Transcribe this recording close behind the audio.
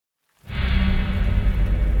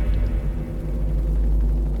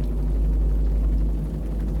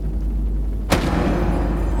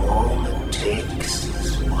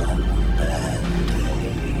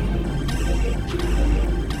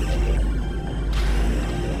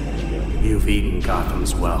You've eaten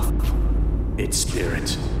Gotham's wealth, its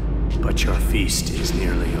spirit, but your feast is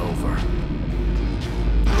nearly over.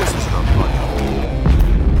 This isn't a blood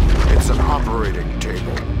hole. It's an operating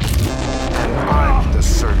table. And I'm the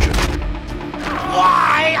surgeon.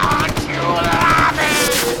 Why aren't you laughing?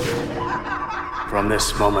 From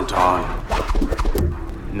this moment on,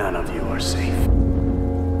 none of you are safe.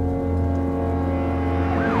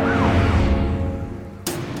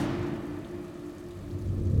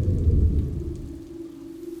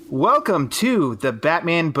 Welcome to the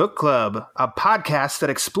Batman Book Club, a podcast that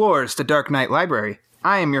explores the Dark Knight Library.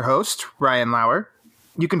 I am your host, Ryan Lauer.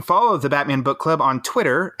 You can follow the Batman Book Club on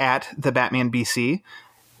Twitter at TheBatmanBC.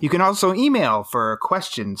 You can also email for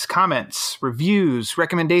questions, comments, reviews,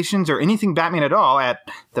 recommendations, or anything Batman at all at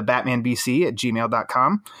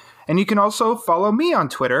thebatmanbc@gmail.com. And you can also follow me on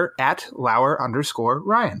Twitter at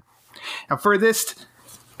Lauer_Ryan. Now for this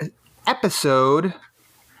episode,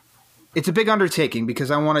 it's a big undertaking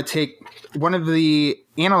because I want to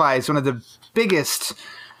analyze one of the biggest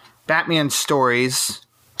Batman stories,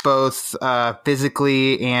 both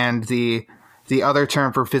physically and the other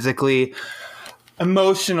term for physically,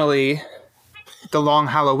 emotionally, The Long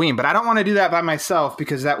Halloween. But I don't want to do that by myself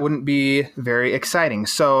because that wouldn't be very exciting.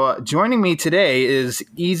 So joining me today is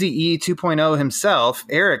Eazy-E 2.0 himself,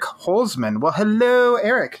 Eric Holzman. Well, hello,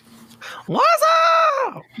 Eric. What's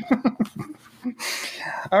up?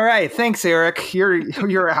 All right, thanks, Eric.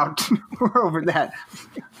 You're out. We're over that.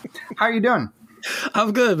 How are you doing?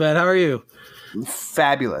 I'm good, man. How are you?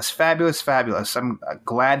 Fabulous. I'm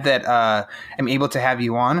glad that I'm able to have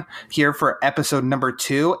you on here for episode number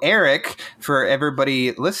 2. Eric, for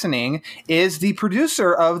everybody listening, is the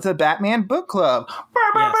producer of the Batman Book Club.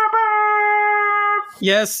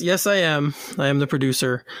 Yes, I am. I am the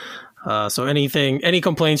producer. So any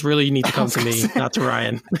complaints really need to come to me, not to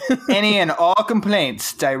Ryan. Any and all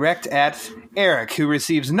complaints direct at Eric, who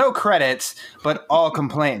receives no credits, but all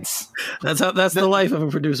complaints. That's the life of a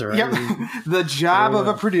producer, right? Yep. The job of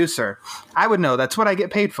a producer. I would know. That's what I get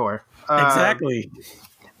paid for. Exactly.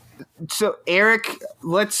 So Eric,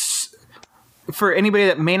 for anybody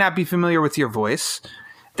that may not be familiar with your voice,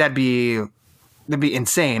 that'd be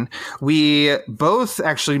insane. We both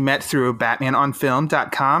actually met through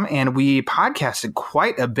BatmanOnFilm.com, and we podcasted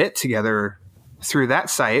quite a bit together through that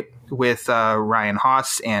site with Ryan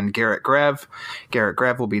Haas and Garrett Grev. Garrett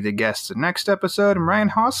Grev will be the guest the next episode, and Ryan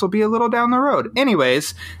Haas will be a little down the road.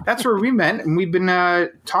 Anyways, that's where we met, and we've been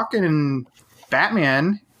talking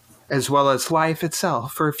Batman as well as life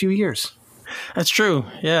itself for a few years. That's true.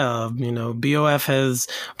 Yeah. BOF has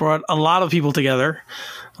brought a lot of people together.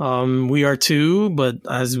 We are too, but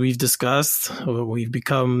as we've discussed, we've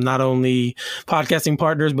become not only podcasting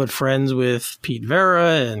partners, but friends with Pete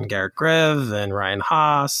Vera and Garrett Grev and Ryan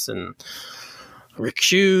Haas and Rick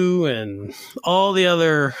Shue and all the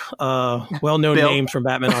other well-known names from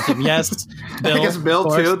Batman on Film. Yes, Bill. I guess Bill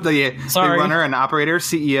too, the runner and operator,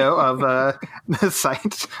 CEO of the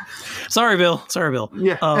site. Sorry, Bill.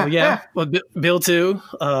 Yeah. Yeah. But Bill too.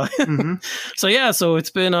 Mm-hmm. So it's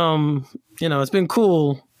been it's been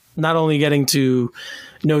cool. Not only getting to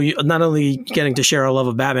know you, not only getting to share our love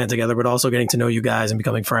of Batman together, but also getting to know you guys and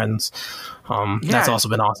becoming friends. That's also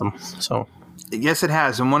been awesome. So, yes, it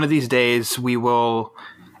has. And one of these days we will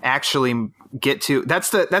actually get to. That's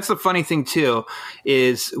the funny thing too,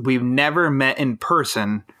 is we've never met in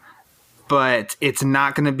person, but it's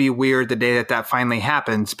not going to be weird the day that finally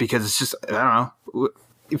happens because it's just, I don't know,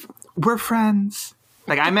 we're friends.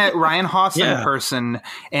 Like, I met Ryan Haas in person,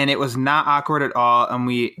 and it was not awkward at all. And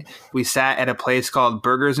we sat at a place called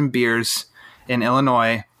Burgers and Beers in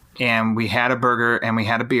Illinois, and we had a burger and we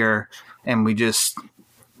had a beer, and we just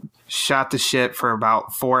shot the shit for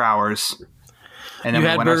about 4 hours. And then you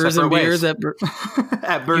had burgers and beers at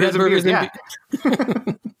Burgers and Beers, yeah.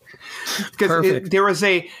 Because there was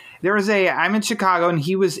a I'm in Chicago and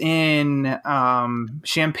he was in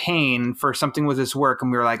Champaign for something with his work,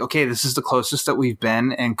 and we were like, okay, this is the closest that we've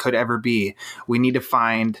been and could ever be. We need to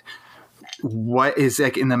find what is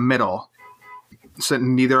like in the middle, so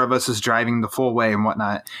neither of us is driving the full way and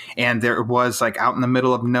whatnot. And there was, like, out in the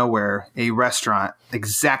middle of nowhere, a restaurant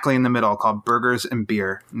exactly in the middle called Burgers and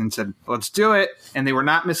Beer, and said, let's do it. And they were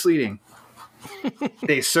not misleading.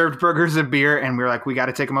 They served burgers and beer, and we were like, we got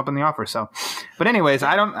to take them up on the offer. So, but anyways,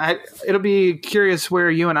 it'll be curious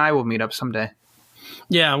where you and I will meet up someday.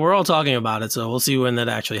 Yeah, we're all talking about it, so we'll see when that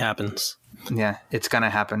actually happens. Yeah, it's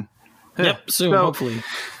gonna happen. Yep, soon, hopefully.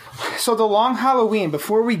 So The Long Halloween,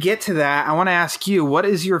 before we get to that, I want to ask you, what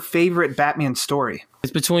is your favorite Batman story?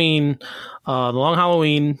 It's between The Long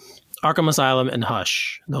Halloween, Arkham Asylum, and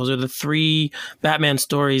Hush. Those are the 3 Batman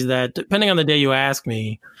stories that, depending on the day you ask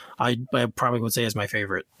me, I probably would say is my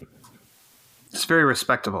favorite. It's very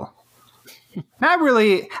respectable. Not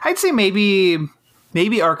really. I'd say maybe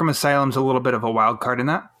Arkham Asylum's a little bit of a wild card in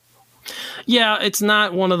that. Yeah, it's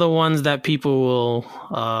not one of the ones that people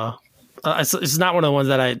will. It's not one of the ones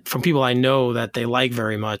that from people I know that they like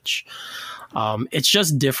very much. It's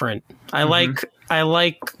just different. I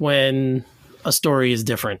like when a story is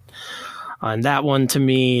different, and that one to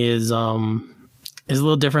me is a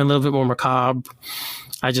little different, a little bit more macabre.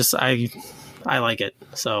 I like it.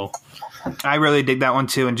 So I really dig that one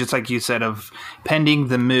too, and just like you said, of pending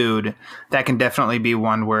the mood, that can definitely be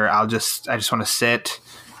one where I just want to sit,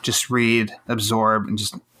 just read, absorb, and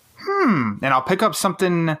just and I'll pick up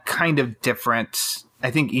something kind of different,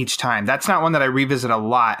 I think, each time. That's not one that I revisit a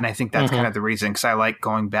lot, and I think that's kind of the reason, because I like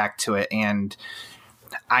going back to it, and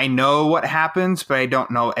I know what happens, but I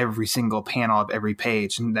don't know every single panel of every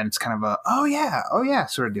page, and then it's kind of a oh yeah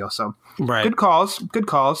sort of deal. So right. Good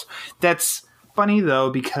calls. That's funny though,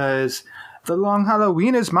 because The Long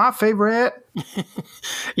Halloween is my favorite.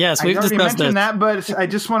 Yes, we've already discussed mentioned that, but I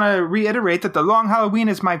just want to reiterate that The Long Halloween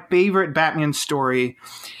is my favorite Batman story.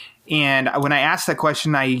 And when I ask that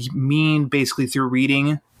question, I mean basically through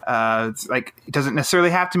reading. Like, it doesn't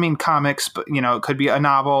necessarily have to mean comics, but it could be a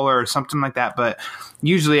novel or something like that. But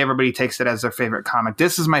usually everybody takes it as their favorite comic.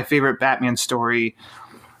 This is my favorite Batman story.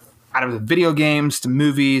 Out of the video games to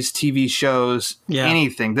movies, TV shows,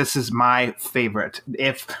 anything, this is my favorite.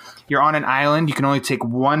 If you're on an island, you can only take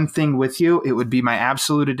one thing with you. It would be my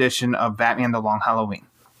absolute edition of Batman: The Long Halloween.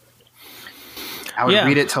 I would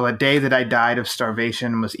read it till the day that I died of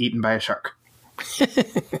starvation and was eaten by a shark.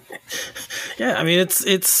 Yeah, I mean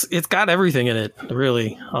it's got everything in it,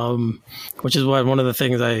 really, which is one of the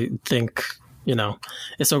things I think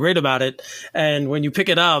is so great about it. And when you pick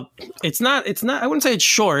it up, it's not I wouldn't say it's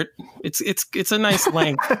short. It's a nice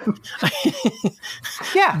length.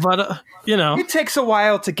 Yeah, but it takes a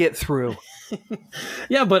while to get through.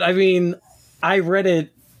 Yeah, but I mean, I read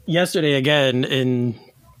it yesterday again in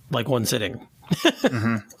like one sitting.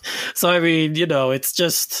 So I mean,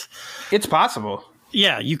 it's possible.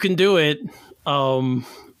 Yeah, you can do it.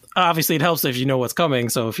 Obviously it helps if you know what's coming.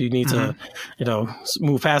 So if you need to,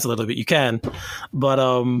 move past a little bit, you can. But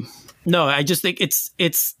no, I just think it's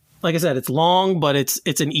like I said, it's long, but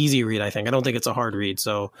it's an easy read. I think. I don't think it's a hard read.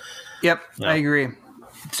 So, yep, I agree.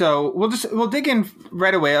 So we'll dig in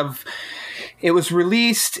right away. It was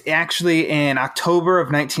released actually in October of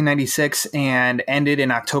 1996 and ended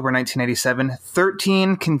in October 1997.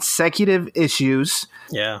 13 consecutive issues.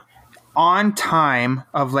 Yeah. On time,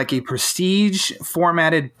 of like a prestige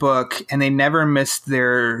formatted book, and they never missed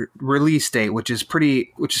their release date, which is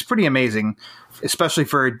pretty amazing, especially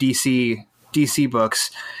for DC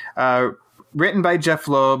books. Written by Jeff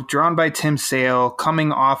Loeb, drawn by Tim Sale,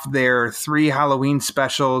 coming off their 3 Halloween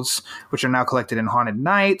specials, which are now collected in Haunted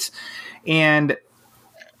Night. And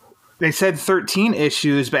they said 13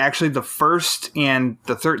 issues, but actually the first and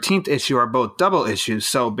the 13th issue are both double issues.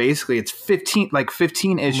 So basically it's 15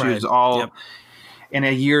 issues in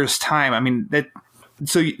a year's time. I mean,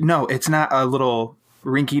 it's not a little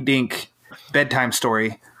rinky dink bedtime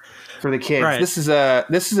story for the kids. Right. This is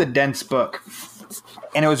a dense book.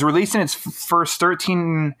 And it was released in its first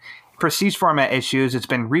 13 prestige format issues. It's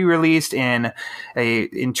been re-released in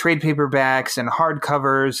trade paperbacks and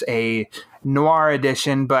hardcovers, a noir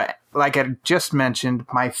edition. But like I just mentioned,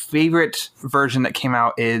 my favorite version that came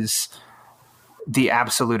out is the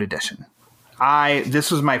Absolute Edition.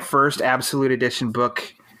 This was my first Absolute Edition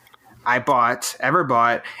book I ever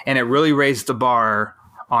bought, and it really raised the bar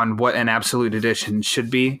on what an Absolute Edition should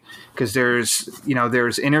be, because there's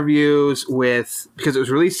interviews because it was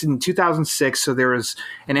released in 2006, so there was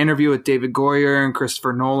an interview with David Goyer and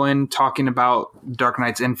Christopher Nolan talking about Dark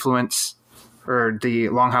Knight's influence, or the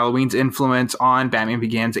Long Halloween's influence on Batman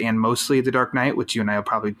Begins and mostly The Dark Knight, which you and I will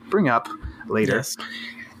probably bring up later. Yes.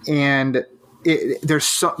 And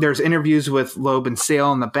there's interviews with Loeb and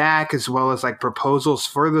Sale in the back, as well as like proposals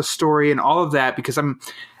for the story and all of that, because I'm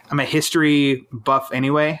a history buff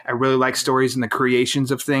anyway. I really like stories and the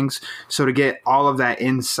creations of things. So to get all of that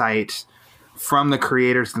insight from the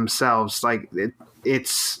creators themselves, like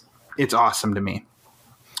it's awesome to me.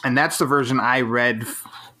 And that's the version I read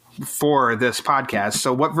for this podcast.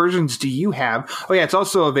 So what versions do you have? Oh yeah, it's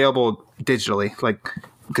also available digitally,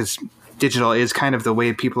 because digital is kind of the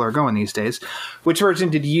way people are going these days. Which version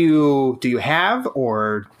do you have,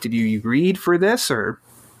 or did you read for this, or?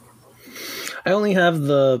 I only have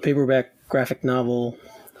the paperback graphic novel.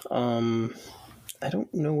 I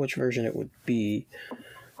don't know which version it would be.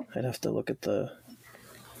 I'd have to look at the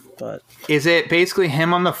But is it basically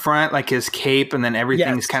him on the front, like his cape, and then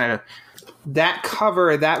everything's kind of that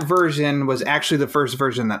cover? That version was actually the first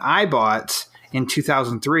version that I bought in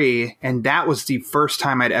 2003, and that was the first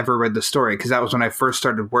time I'd ever read the story, because that was when I first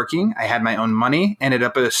started working. I had my own money, ended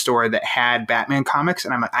up at a store that had Batman comics,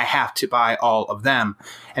 and I'm like, I have to buy all of them.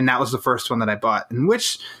 And that was the first one that I bought, in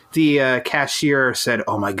which the cashier said,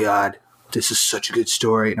 "Oh my God, this is such a good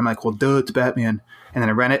story." And I'm like, well, duh, it's Batman. And then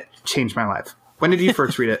I read it, changed my life. When did you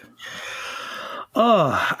first read it?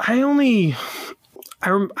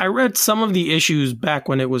 I read some of the issues back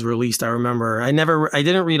when it was released. I remember I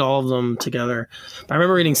didn't read all of them together, but I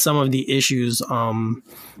remember reading some of the issues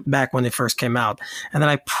back when it first came out, and then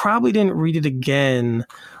I probably didn't read it again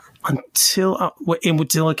until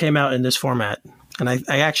it came out in this format. And I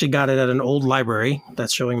actually got it at an old library.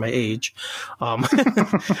 That's showing my age,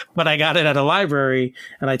 but I got it at a library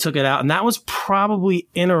and I took it out, and that was probably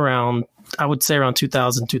in around, I would say around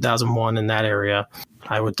 2000, 2001, in that area.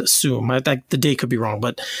 I would assume. The date could be wrong,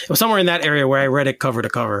 but it was somewhere in that area where I read it cover to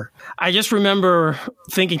cover. I just remember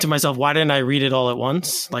thinking to myself, why didn't I read it all at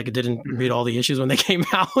once? Like, I didn't read all the issues when they came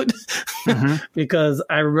out, because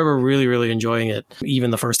I remember really, really enjoying it, even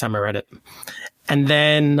the first time I read it. And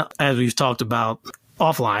then, as we've talked about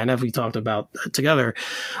offline, as we talked about together,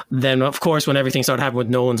 then of course, when everything started happening with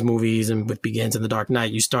Nolan's movies and with Begins and The Dark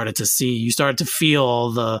Knight, you started to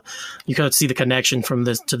feel you could see the connection from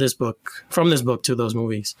this book to those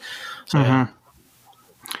movies. So,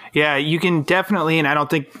 yeah, you can definitely, and I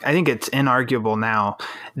think it's inarguable now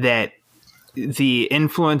that the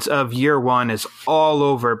influence of Year One is all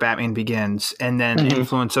over Batman Begins, and then the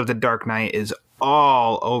influence of The Dark Knight is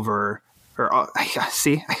all over.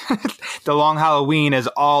 See, The Long Halloween is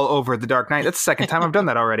all over The Dark Knight. That's the second time I've done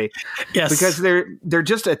that already. Yes, because they're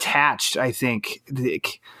just attached. I think.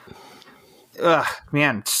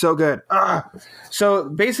 Man, so good. So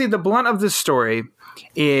basically, the blunt of this story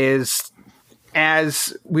is,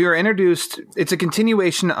 as we were introduced, it's a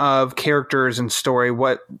continuation of characters and story.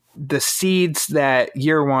 What the seeds that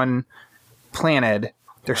Year One planted,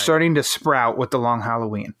 they're starting to sprout with The Long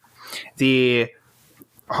Halloween. The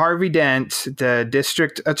Harvey Dent, the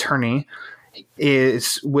district attorney,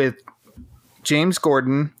 is with James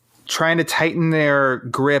Gordon trying to tighten their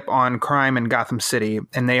grip on crime in Gotham City,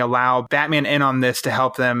 and they allow Batman in on this to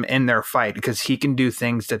help them in their fight because he can do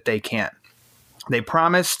things that they can't. They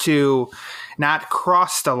promise to not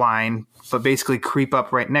cross the line, but basically creep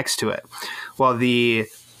up right next to it. While the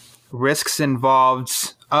risks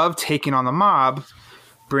involved of taking on the mob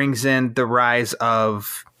brings in the rise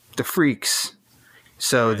of the freaks.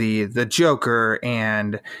 So the Joker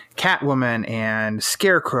and Catwoman and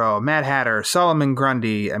Scarecrow, Mad Hatter, Solomon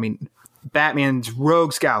Grundy. I mean, Batman's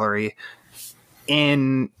rogues gallery.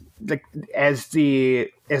 As the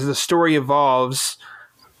story evolves,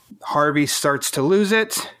 Harvey starts to lose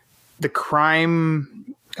it. The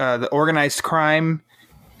crime, the organized crime,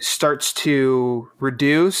 starts to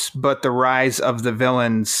reduce, but the rise of the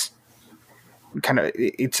villains what's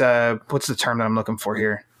the term that I'm looking for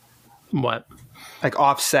here? What? Like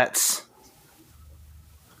offsets.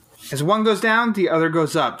 As one goes down, the other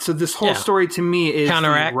goes up. So this whole story to me is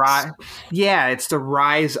counteracts. It's the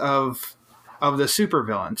rise of the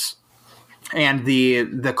supervillains and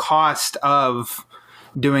the cost of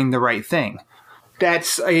doing the right thing.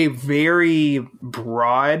 That's a very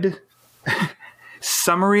broad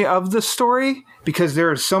summary of the story because there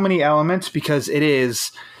are so many elements, because it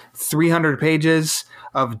is 300 pages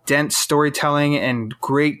of dense storytelling and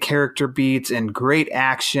great character beats and great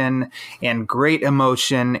action and great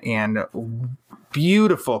emotion and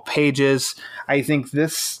beautiful pages. I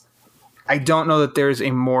don't know that there's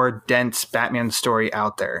a more dense Batman story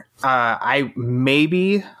out there. I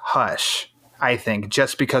maybe Hush, I think,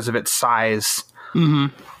 just because of its size.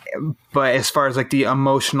 Mm-hmm. But as far as like the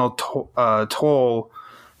emotional toll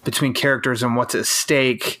between characters and what's at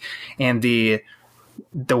stake and the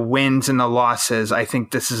wins and the losses, I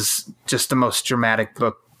think this is just the most dramatic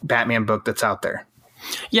Batman book that's out there.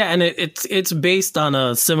 Yeah, and it's based on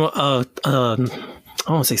a similar. I don't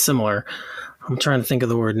want to say similar. I'm trying to think of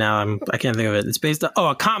the word now. I can't think of it. It's based on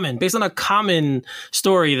a common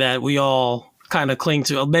story that we all kind of cling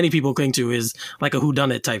to. Many people cling to, is like a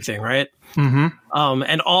whodunit type thing, right? Mm-hmm.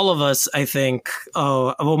 And all of us, I think,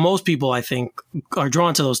 most people, I think, are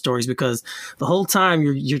drawn to those stories because the whole time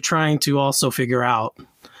you're trying to also figure out,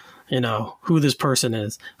 who this person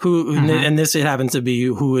is, and this it happens to be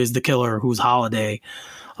who is the killer, who's Holiday,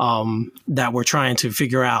 that we're trying to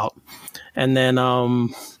figure out, and then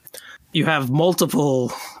you have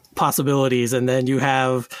multiple possibilities, and then you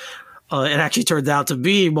have. It actually turns out to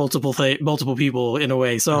be multiple people in a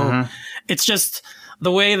way. So it's just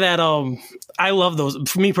the way that I love those.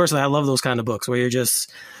 For me personally, I love those kind of books where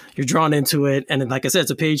you're drawn into it, and like I said,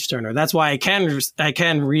 it's a page turner. That's why I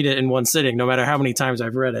can read it in one sitting, no matter how many times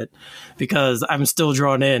I've read it, because I'm still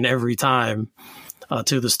drawn in every time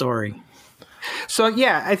to the story. So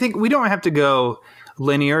yeah, I think we don't have to go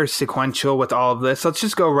linear, sequential with all of this. Let's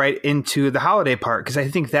just go right into the holiday part, because I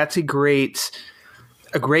think that's a great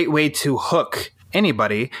way to hook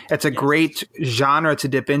anybody. It's a great genre to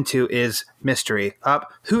dip into is mystery.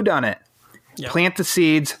 Whodunit. Yep. Plant the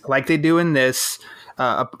seeds like they do in this,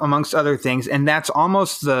 amongst other things, and that's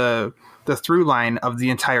almost the through line of the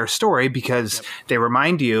entire story, because they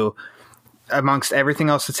remind you, amongst everything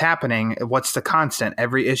else that's happening, what's the constant?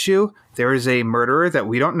 Every issue, there is a murderer that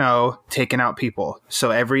we don't know taking out people.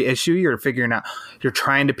 So every issue you're figuring out, you're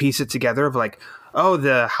trying to piece it together of like, oh,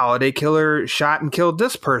 the holiday killer shot and killed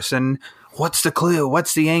this person. What's the clue?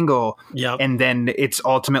 What's the angle? Yep. And then it's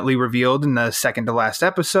ultimately revealed in the second to last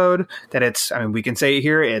episode that it's, I mean, we can say it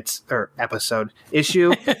here,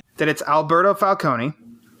 issue, that it's Alberto Falcone.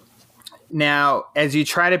 Now, as you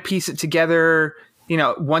try to piece it together,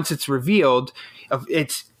 once it's revealed,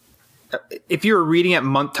 if you were reading it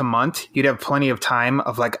month to month, you'd have plenty of time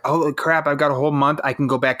of like, oh crap, I've got a whole month. I can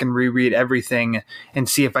go back and reread everything and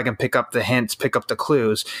see if I can pick up the hints, pick up the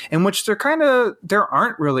clues, in which there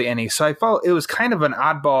aren't really any. So I felt it was kind of an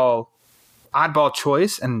oddball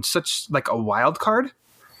choice and such like a wild card.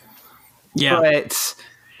 Yeah. But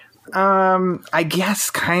I guess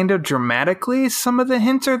kind of dramatically, some of the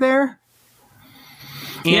hints are there.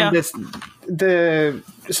 And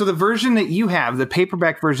so the version that you have, the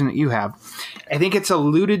paperback version that you have, I think it's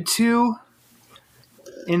alluded to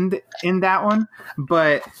in that one,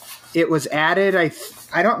 but it was added.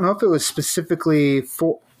 I don't know if it was specifically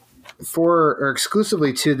for or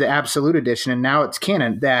exclusively to the Absolute Edition, and now it's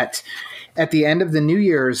canon that at the end of the New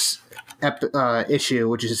Year's issue,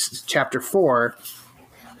 which is chapter 4,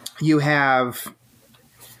 you have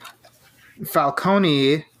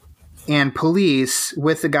Falcone and police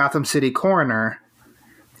with the Gotham City coroner,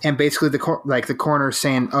 and basically the coroner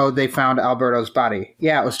saying, "Oh, they found Alberto's body."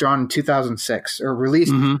 Yeah, it was drawn in 2006 or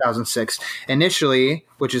released in 2006 initially,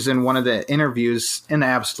 which is in one of the interviews in the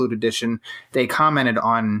Absolute Edition. They commented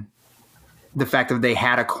on the fact that they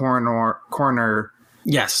had a coroner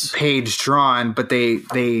page drawn, but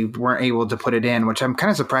they weren't able to put it in, which I'm kind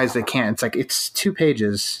of surprised they can't. It's like it's 2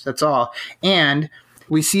 pages, that's all, and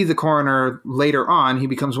we see the coroner later on. He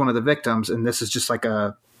becomes one of the victims, and this is just like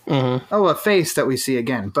a face that we see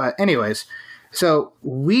again. But anyways, so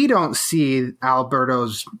we don't see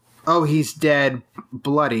Alberto's, he's dead,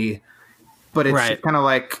 bloody, but it's kind of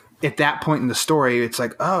like at that point in the story, it's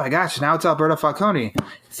like, oh my gosh, now it's Alberto Falcone.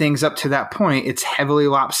 Things up to that point, it's heavily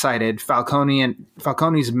lopsided.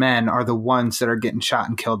 Falcone's men are the ones that are getting shot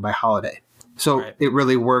and killed by Holiday. So it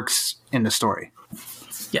really works in the story.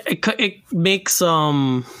 Yeah, it makes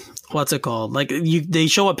what's it called? Like they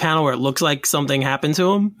show a panel where it looks like something happened to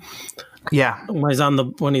him. Yeah, it's on the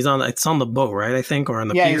boat, right? I think, or on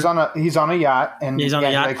the pier. he's on a yacht, and he's on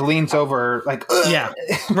a yacht. Like leans over, like yeah,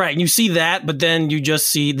 right. And you see that, but then you just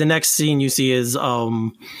see the next scene. You see is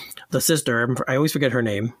the sister. I always forget her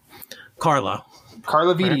name, Carla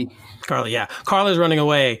Vitti. Right? Carla, yeah, Carla's running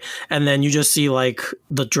away, and then you just see like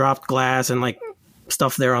the dropped glass and like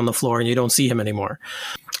stuff there on the floor, and you don't see him anymore.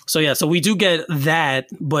 So we do get that,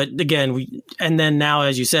 but again, and then now,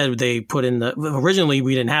 as you said, they put in originally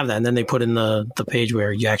we didn't have that, and then they put in the page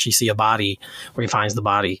where you actually see a body, where he finds the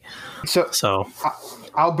body. So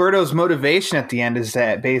Alberto's motivation at the end is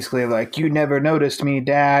that basically like, you never noticed me,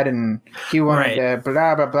 Dad, and he wanted to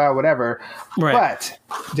blah blah blah whatever. Right. But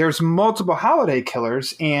there's multiple Holiday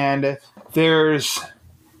killers, and there's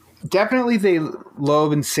definitely the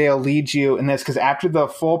Loeb and Sale lead you in this, because after the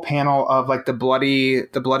full panel of like the bloody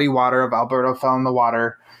water of Alberto fell in the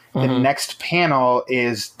water, the next panel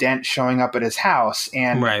is Dent showing up at his house,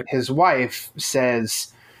 and his wife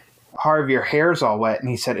says, "Harv, your hair's all wet," and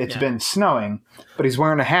he said, "It's been snowing," but he's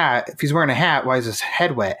wearing a hat. If he's wearing a hat, why is his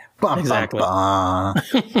head wet? Exactly.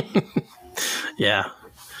 Yeah.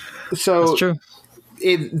 So that's true.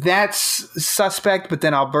 That's suspect, but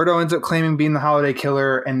then Alberto ends up claiming being the Holiday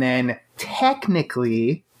killer, and then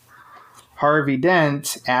technically Harvey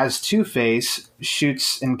Dent, as Two-Face,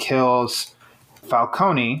 shoots and kills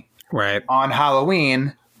Falcone on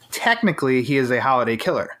Halloween. Technically, he is a Holiday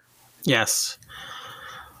killer. Yes.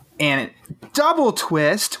 And double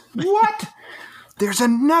twist, what? There's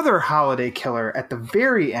another Holiday killer at the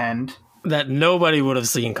very end that nobody would have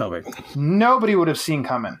seen coming.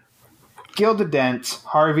 Gilda Dent,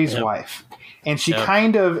 Harvey's wife. And she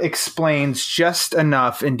kind of explains just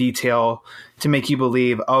enough in detail to make you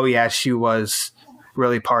believe, oh yeah, she was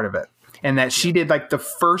really part of it. And that she did like the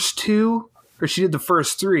first two, or she did the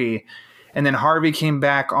first three, and then Harvey came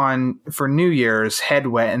back on for New Year's head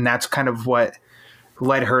wet, and that's kind of what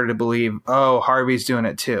led her to believe, oh, Harvey's doing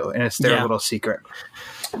it too, and it's their little secret.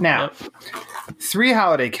 Now, 3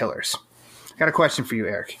 holiday killers. Got a question for you,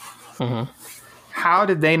 Eric. Mm-hmm. How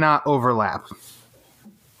did they not overlap?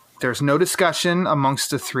 There's no discussion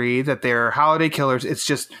amongst the 3 that they're holiday killers. It's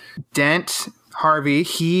just Dent, Harvey,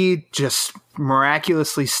 he just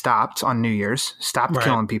miraculously stopped on New Year's, stopped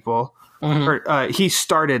killing people. Mm-hmm. Or, he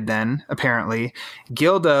started then, apparently.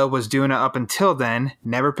 Gilda was doing it up until then,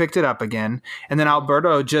 never picked it up again. And then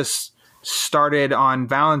Alberto just started on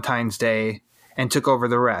Valentine's Day and took over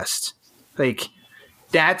the rest. Like,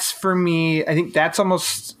 that's for me, I think that's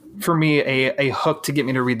almost for me a hook to get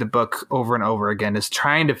me to read the book over and over again, is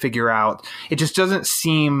trying to figure out. It just doesn't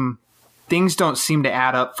seem, things don't seem to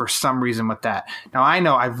add up for some reason with that. Now, I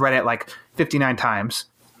know I've read it like 59 times,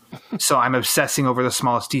 so I'm obsessing over the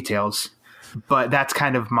smallest details, but that's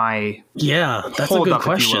kind of my that's a good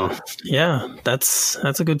question. Yeah, that's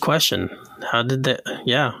a good question. How did that?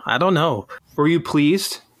 Yeah, I don't know. Were you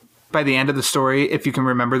pleased by the end of the story, if you can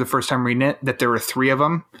remember the first time reading it, that there were 3 of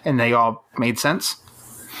them and they all made sense?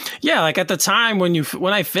 Yeah, like at the time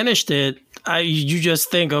when I finished it, you just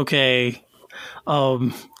think, okay,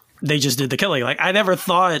 they just did the killing. Like, I never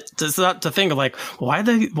thought to think of like, why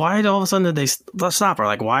all of a sudden did they stop? Or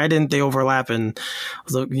like, why didn't they overlap and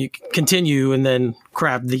you continue? And then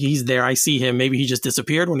crap, he's there. I see him. Maybe he just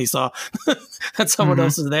disappeared when he saw that someone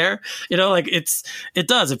else is there. You know, like it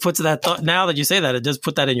puts that thought. Now that you say that, it does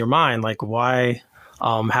put that in your mind. Like, why,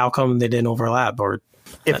 how come they didn't overlap? Or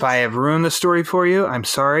if I have ruined the story for you, I'm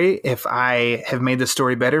sorry. If I have made the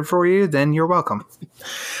story better for you, then you're welcome.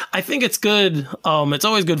 I think it's good. It's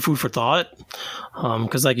always good food for thought.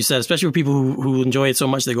 Because like you said, especially for people who enjoy it so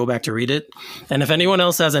much, they go back to read it. And if anyone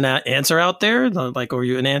else has an answer out there,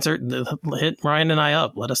 hit Ryan and I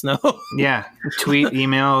up. Let us know. Yeah. Tweet,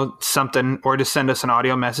 email, something, or just send us an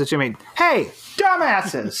audio message. I mean, hey,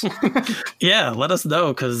 dumbasses. Yeah, let us know,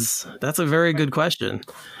 because that's a very good question.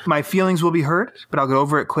 My feelings will be hurt, but I'll go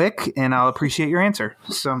over it quick and I'll appreciate your answer.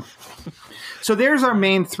 So there's our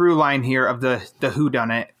main through line here of the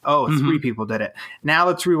whodunit. Oh, 3 people did it. Now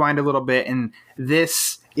let's rewind a little bit. And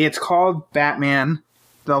it's called Batman,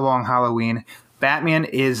 The Long Halloween. Batman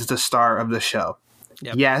is the star of the show.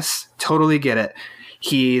 Yep. Yes, totally get it.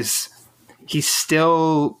 He's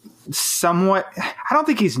still somewhat, I don't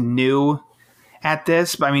think he's new at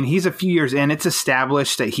this, but I mean, he's a few years in. It's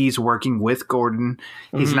established that he's working with Gordon.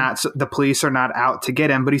 He's not, the police are not out to get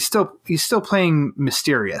him, but he's still playing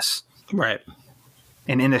mysterious. Right.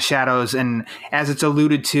 And in the shadows. And as it's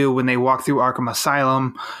alluded to when they walk through Arkham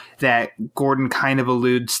Asylum, that Gordon kind of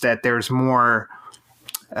alludes that there's more,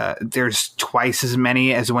 there's twice as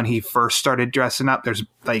many as when he first started dressing up. There's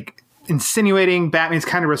like insinuating Batman's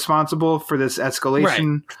kind of responsible for this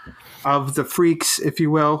escalation of the freaks, if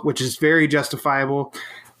you will, which is very justifiable.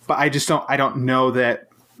 But I don't know that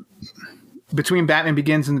between Batman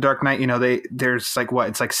Begins and The Dark Knight, there's like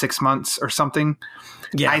it's like 6 months or something.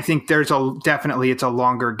 Yeah. I think there's it's a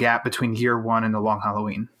longer gap between year 1 and The Long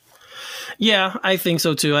Halloween. Yeah, I think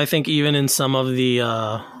so too. I think even in some of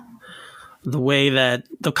the way that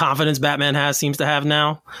the confidence Batman seems to have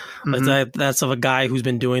now, that's of a guy who's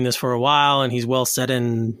been doing this for a while and he's well set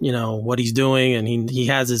in, what he's doing, and he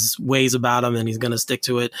has his ways about him and he's going to stick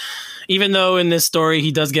to it. Even though in this story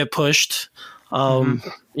he does get pushed,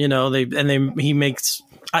 he makes.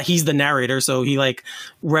 He's the narrator, so he like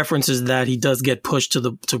references that he does get pushed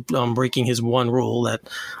to breaking his one rule that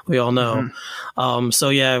we all know. So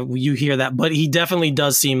yeah, you hear that, but he definitely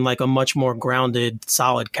does seem like a much more grounded,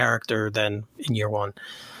 solid character than in year 1.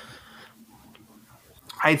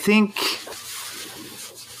 I think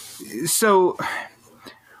so.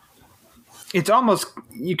 It's almost,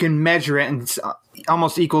 you can measure it and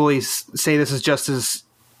almost equally say this is just as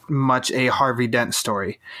much a Harvey Dent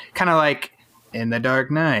story, kind of like in The Dark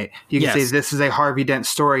Knight. You can say this is a Harvey Dent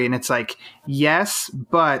story, and it's like, yes,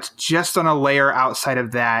 but just on a layer outside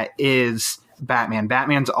of that is Batman.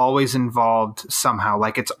 Batman's always involved somehow.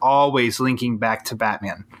 Like, it's always linking back to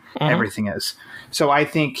Batman. Everything is. So I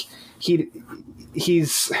think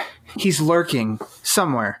he's lurking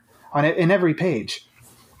somewhere in every page.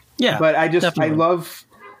 Yeah. But I just love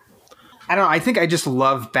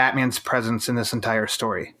Batman's presence in this entire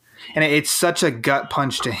story. And it's such a gut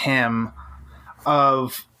punch to him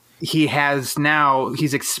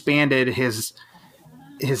he's expanded his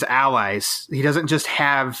allies. He doesn't just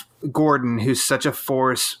have Gordon, who's such a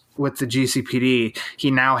force with the GCPD. He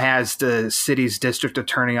now has the city's district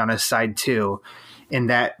attorney on his side too. And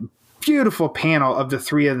that beautiful panel of the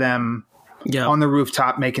three of them Yeah. on the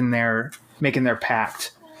rooftop making their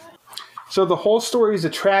pact. So the whole story is a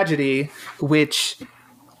tragedy, which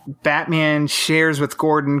Batman shares with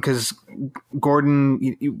Gordon, because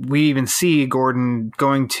Gordon, we even see Gordon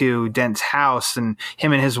going to Dent's house, and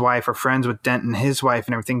him and his wife are friends with Dent and his wife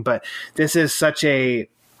and everything. But this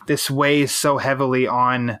weighs so heavily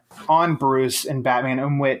on Bruce and Batman,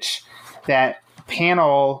 in which that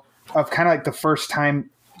panel of kind of like the first time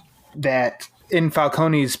that in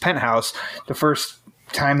Falcone's penthouse, the first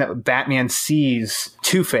time that Batman sees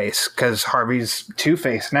Two-Face, because Harvey's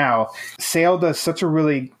Two-Face now. Sale does such a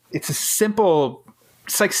really, it's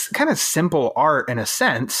like kind of simple art in a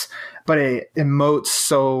sense, but it emotes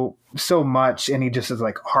so much, and he just is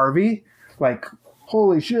like, Harvey, like,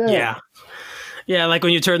 holy shit. Yeah, like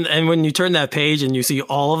when you turn that page and you see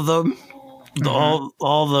all of them,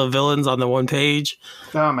 all the villains on the one page.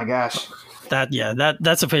 Oh my gosh.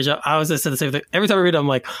 That's a page. I was just saying the same thing. Every time I read it, I'm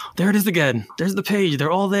like, there it is again. There's the page.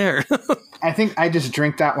 They're all there. I think I just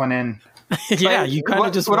drink that one in. Yeah, you kind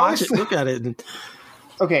of just watch it, look at it.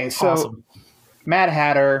 Okay, so Awesome. Mad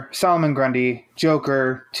Hatter, Solomon Grundy,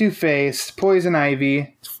 Joker, Two-Face, Poison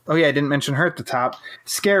Ivy. Oh yeah, I didn't mention her at the top.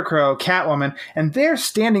 Scarecrow, Catwoman, and there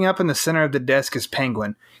standing up in the center of the desk is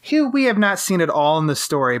Penguin, who we have not seen at all in the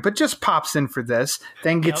story, but just pops in for this,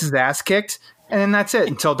 then gets his ass kicked, and then that's it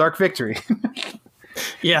until Dark Victory.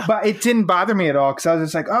 Yeah. But it didn't bother me at all, because I was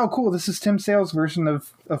just like, oh, cool, this is Tim Sale's version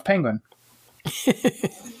of Penguin.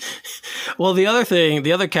 Well, the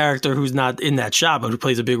other character who's not in that shot, but who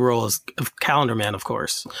plays a big role is Calendar Man, of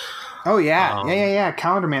course. Oh, yeah.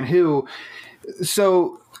 Calendar Man, who...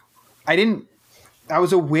 So, I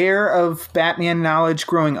was aware of Batman knowledge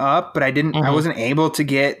growing up, but I wasn't able to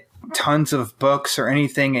get tons of books or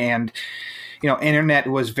anything, and, internet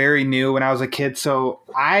was very new when I was a kid, so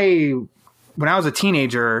when I was a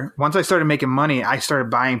teenager, once I started making money, I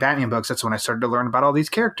started buying Batman books. That's when I started to learn about all these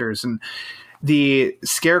characters. And the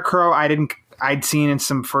Scarecrow, I'd seen in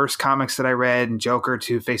some first comics that I read, and Joker,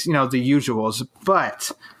 Two-Face, the usuals.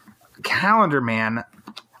 But Calendar Man,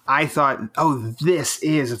 I thought, oh, this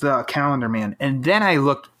is the Calendar Man. And then I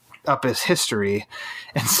looked up his history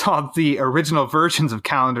and saw the original versions of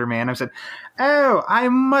Calendar Man. I said, oh, I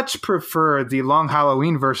much prefer the Long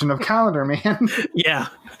Halloween version of Calendar Man. Yeah.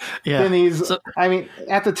 Than these.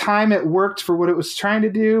 At the time it worked for what it was trying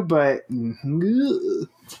to do, but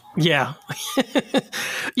yeah.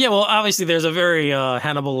 Yeah, well, obviously there's a very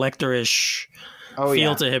Hannibal Lecter-ish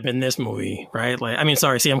feel to him in this movie, right? I'm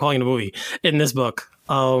calling it a movie. In this book.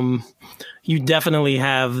 You definitely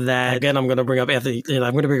have that. Again, I'm going to bring up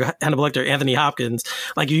Hannibal Lecter, Anthony Hopkins.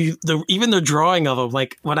 Even the drawing of him,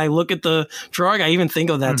 like when I look at the drawing, I even think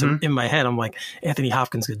of that in my head. I'm like, Anthony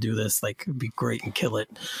Hopkins could do this, like, it'd be great and kill it.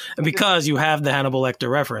 And because you have the Hannibal Lecter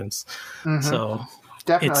reference, so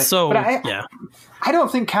definitely. It's so I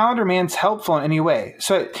don't think Calendar Man's helpful in any way.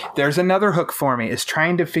 So there's another hook for me, is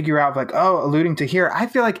trying to figure out, alluding to here, I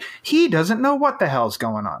feel like he doesn't know what the hell's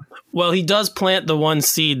going on. Well, he does plant the one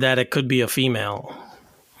seed that it could be a female.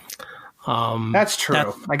 That's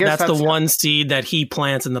true. I guess that's the one seed that he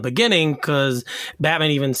plants in the beginning, because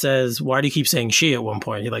Batman even says, why do you keep saying she at one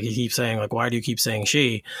point? He keeps saying, why do you keep saying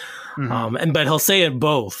she? But he'll say it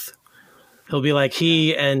both. He'll be like,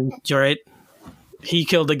 he and, you're right, he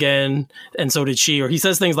killed again, and so did she. Or he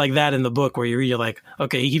says things like that in the book where you read, you're like,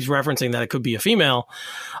 okay, he keeps referencing that it could be a female.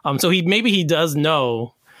 So maybe he does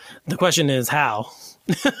know. The question is how.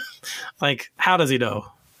 How does he know?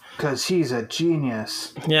 Because he's a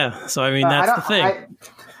genius. Yeah, so that's the thing.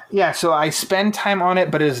 So I spend time on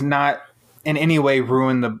it, but it does not in any way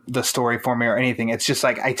ruin the story for me or anything. It's just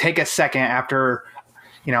like I take a second after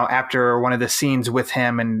one of the scenes with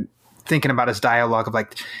him and thinking about his dialogue of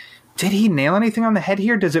did he nail anything on the head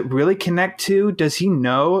here? Does it really connect to? Does he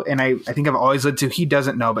know? And I think I've always led to he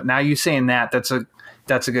doesn't know. But now you saying that's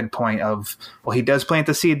a good point of, well, he does plant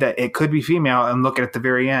the seed that it could be female, and look at the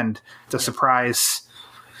very end, the surprise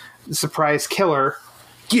killer,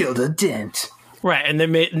 Gilda Dent. Right, and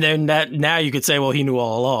then that now you could say, well, he knew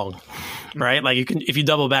all along, right? If you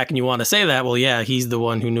double back and you want to say that, well, yeah, he's the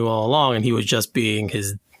one who knew all along, and he was just being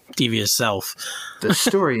his devious self. The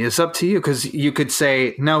story is up to you, because you could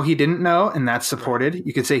say, no, he didn't know, and that's supported.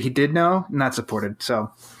 You could say he did know, and that's supported.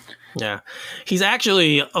 So, yeah. He's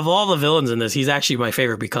actually, of all the villains in this, he's actually my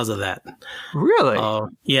favorite because of that. Really?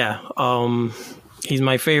 Yeah. He's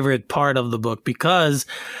my favorite part of the book because,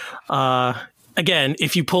 again,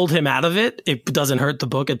 if you pulled him out of it, it doesn't hurt the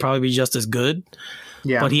book. It'd probably be just as good.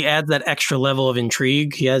 Yeah. But he adds that extra level of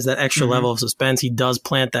intrigue. He has that extra level of suspense. He does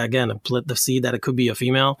plant that, again, the seed that it could be a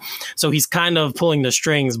female. So he's kind of pulling the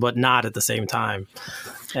strings, but not at the same time.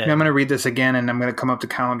 I'm going to read this again, and I'm going to come up to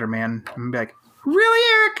Calendar Man. I'm going to be like,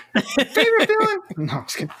 really, Eric? Favorite villain? No, I'm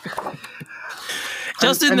just kidding.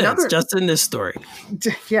 Just in this story.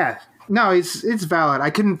 Yeah. No, it's valid. I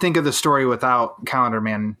couldn't think of the story without Calendar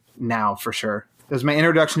Man now, for sure. It was my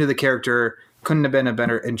introduction to the character. Couldn't have been a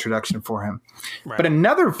better introduction for him. Right. But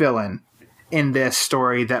another villain in this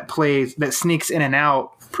story that sneaks in and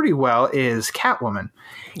out pretty well is Catwoman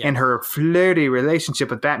and her flirty relationship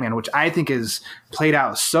with Batman, which I think is played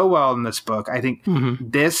out so well in this book. I think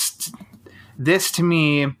this to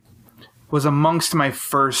me was amongst my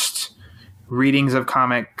first readings of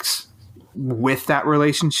comics with that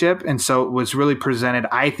relationship. And so it was really presented,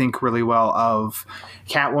 I think, really well of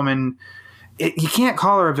Catwoman. You can't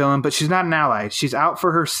call her a villain, but she's not an ally. She's out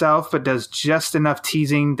for herself, but does just enough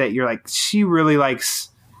teasing that you're like, she likes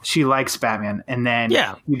Batman. And then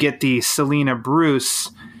you get the Selena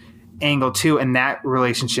Bruce angle too, and that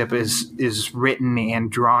relationship is written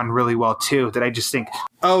and drawn really well too, that I just think,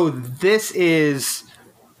 this is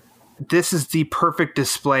the perfect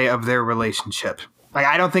display of their relationship. Like,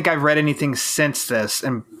 I don't think I've read anything since this,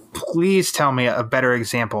 and please tell me a better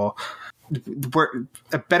example,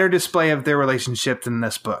 a better display of their relationship than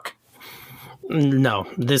this book. No,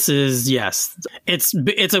 this is, yes. It's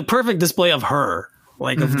a perfect display of her,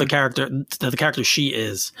 like of the character she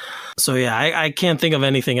is. So yeah, I can't think of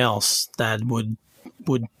anything else that would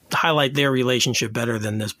highlight their relationship better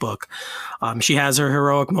than this book. She has her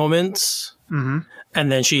heroic moments, and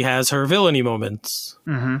then she has her villainy moments,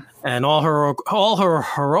 and all her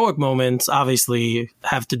heroic moments obviously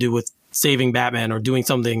have to do with saving Batman or doing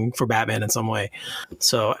something for Batman in some way.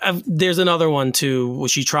 So there's another one too, where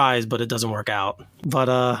she tries, but it doesn't work out.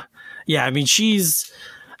 But yeah, I mean,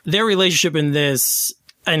 their relationship in this,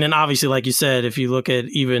 and then obviously, like you said, if you look at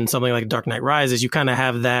even something like Dark Knight Rises, you kind of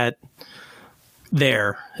have that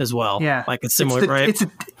there as well. Yeah, like it's similar, right?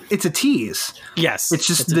 It's a tease. Yes, it's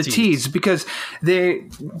just the tease because the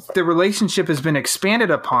relationship has been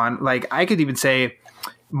expanded upon. Like, I could even say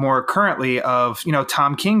more currently of,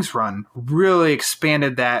 Tom King's run really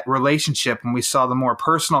expanded that relationship when we saw the more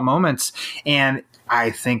personal moments. And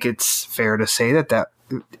I think it's fair to say that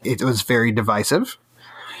it was very divisive.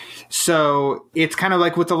 So it's kind of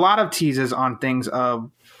like with a lot of teases on things of,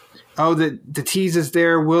 the tease is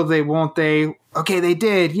there. Will they, won't they? Okay, they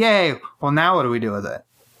did. Yay. Well, now what do we do with it?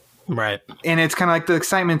 Right. And it's kind of like the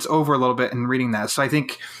excitement's over a little bit in reading that. So I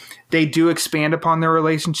think they do expand upon their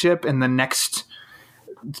relationship in the next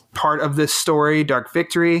part of this story, Dark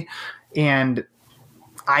Victory, and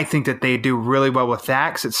I think that they do really well with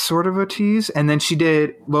that because it's sort of a tease. And then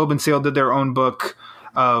Loeb and Sale did their own book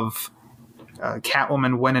of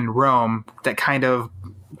Catwoman When in Rome that kind of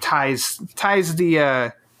ties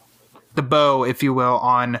the bow, if you will,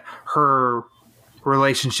 on her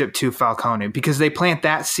relationship to Falcone, because they plant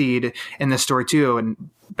that seed in the story too. And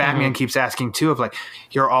Batman keeps asking too of like,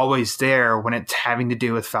 you're always there when it's having to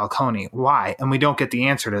do with Falcone. Why? And we don't get the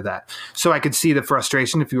answer to that. So I could see the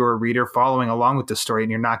frustration if you were a reader following along with the story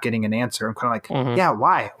and you're not getting an answer. I'm kind of like, yeah,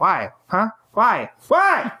 why? Huh? Why?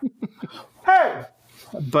 Hey!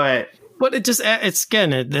 But it just,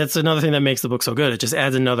 that's another thing that makes the book so good. It just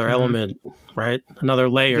adds another element, right? Another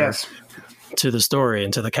layer to the story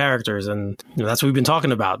and to the characters. And that's what we've been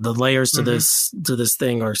talking about. The layers to this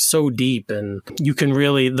thing are so deep, and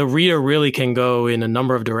the reader really can go in a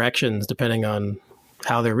number of directions depending on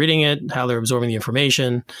how they're reading it, how they're absorbing the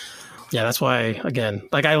information. Yeah, that's why, again,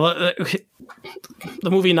 like I love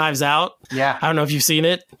the movie Knives Out. Yeah. I don't know if you've seen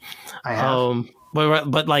it. I have.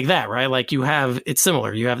 But like that, right? Like it's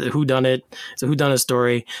similar. You have the whodunit. It's a whodunit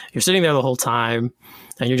story. You're sitting there the whole time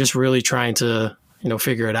and you're just really trying to,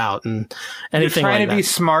 figure it out. And anything you're trying like to be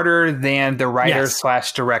smarter than the writer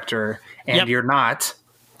 / director, and you're not.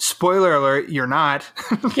 Spoiler alert, you're not.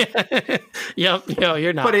 Yep,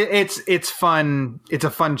 you're not. But it's fun. It's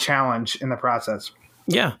a fun challenge in the process.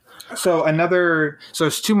 Yeah. So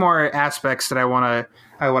there's two more aspects that I want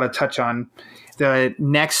to touch on. The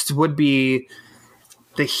next would be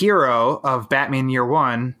the hero of Batman Year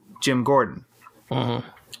One, Jim Gordon.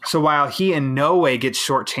 So while he in no way gets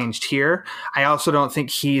shortchanged here, I also don't think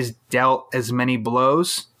he's dealt as many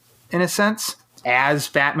blows, in a sense, as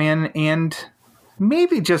Batman, and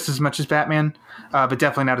maybe just as much as Batman, but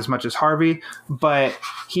definitely not as much as Harvey. But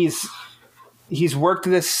he's worked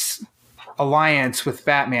this alliance with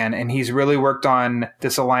Batman, and he's really worked on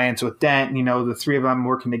this alliance with Dent, the three of them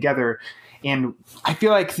working together. And I feel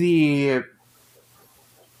like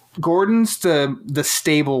Gordon's the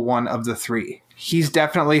stable one of the three. He's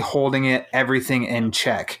definitely holding everything in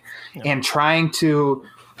check and trying to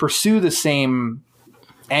pursue the same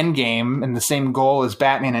end game and the same goal as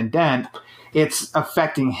Batman and Dent. it's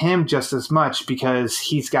affecting him just as much because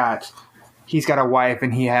he's got a wife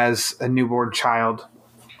and he has a newborn child.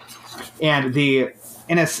 And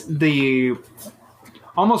it's the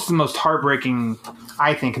almost the most heartbreaking,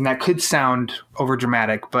 I think, and that could sound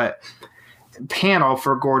overdramatic, but panel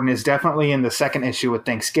for Gordon is definitely in the second issue with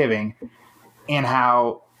Thanksgiving, and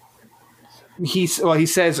how he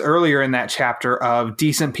says earlier in that chapter of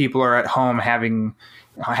decent people are at home having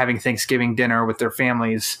Thanksgiving dinner with their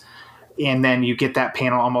families, and then you get that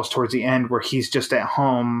panel almost towards the end where he's just at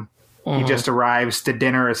home. He just arrives, the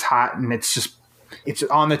dinner is hot, and it's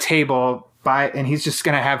on the table and he's just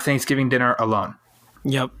going to have Thanksgiving dinner alone.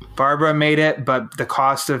 Yep. Barbara made it, but the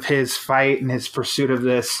cost of his fight and his pursuit of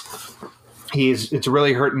this, it's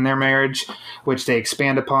really hurting their marriage, which they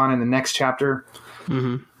expand upon in the next chapter.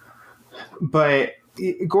 Mm-hmm. But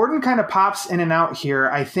Gordon kind of pops in and out here.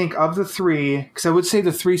 I think of the three, because I would say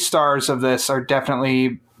the 3 stars of this are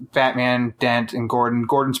definitely Batman, Dent, and Gordon.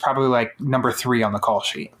 Gordon's probably like number 3 on the call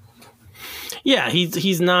sheet. Yeah,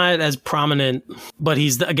 he's not as prominent, but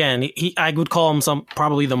I would call him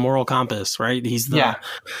probably the moral compass, right?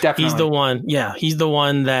 Definitely. He's the one. Yeah, he's the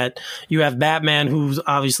one that you have Batman, who's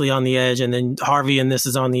obviously on the edge, and then Harvey and this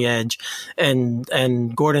is on the edge,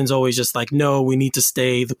 and Gordon's always just like, no, we need to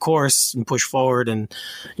stay the course and push forward, and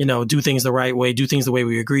do things the right way, do things the way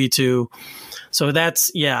we agreed to. So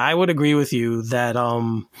I would agree with you that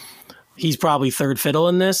he's probably third fiddle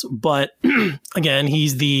in this, but again,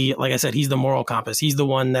 like I said, he's the moral compass. He's the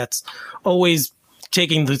one that's always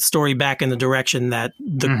taking the story back in the direction that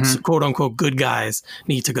the quote unquote good guys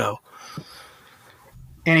need to go.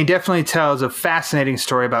 And he definitely tells a fascinating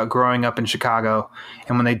story about growing up in Chicago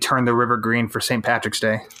and when they turned the river green for St. Patrick's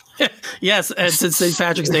Day. Yes, and since St.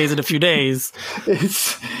 Patrick's Day is in a few days.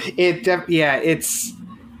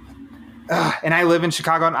 And I live in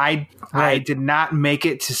Chicago, and I did not make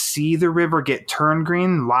it to see the river get turned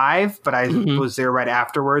green live, but I was there right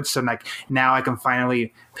afterwards. So now I can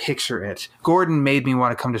finally picture it. Gordon made me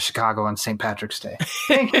want to come to Chicago on St. Patrick's Day.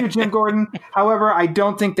 Thank you, Jim Gordon. However, I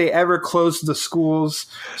don't think they ever closed the schools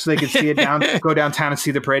so they could see it go downtown and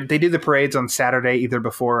see the parade. They do the parades on Saturday, either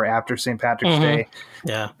before or after St. Patrick's Day.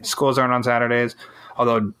 Yeah. Schools aren't on Saturdays,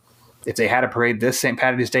 although if they had a parade this St.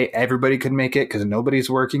 Patrick's Day, everybody could make it because nobody's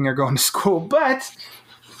working or going to school. But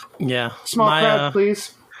yeah, small crowd,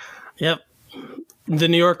 please. Yep. The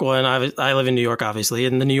New York one, I live in New York, obviously,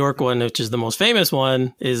 and the New York one, which is the most famous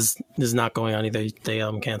one, is not going on either. They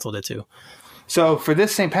canceled it too. So for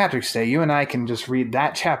this St. Patrick's Day, you and I can just read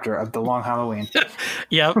that chapter of The Long Halloween.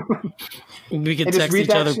 Yep. We can text each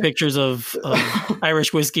other pictures of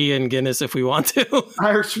Irish whiskey and Guinness if we want to.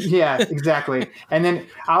 Yeah, exactly. And then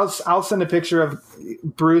I'll send a picture of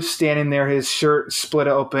Bruce standing there, his shirt split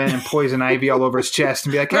open and poison ivy all over his chest,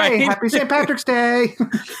 and be like, "Hey, right? Happy St. Patrick's Day!"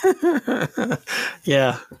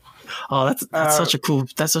 Yeah. Oh, that's such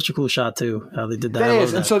a cool shot too. How they did that. That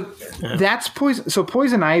is, and so that's Poison. So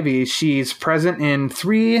Poison Ivy, she's present in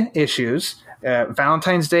 3 issues.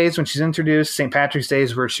 Valentine's Day is when she's introduced. St. Patrick's Day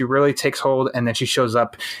is where she really takes hold, and then she shows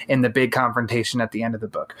up in the big confrontation at the end of the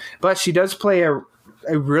book. But she does play a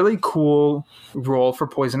really cool role for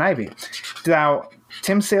Poison Ivy. Now,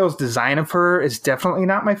 Tim Sale's design of her is definitely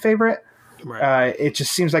not my favorite. Right. It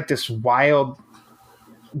just seems like this wild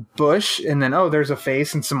bush, and then there's a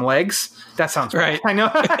face and some legs. That sounds right. I know.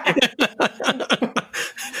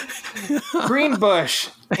 Green bush.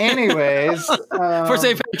 Anyways, for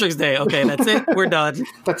St. Patrick's Day. Okay, that's it. We're done.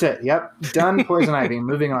 That's it. Yep, done. Poison Ivy.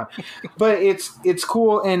 Moving on. But it's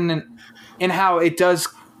cool in how it does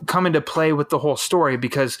come into play with the whole story,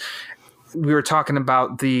 because we were talking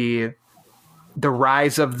about the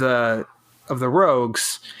rise of the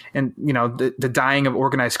rogues and the dying of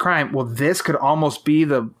organized crime. Well, this could almost be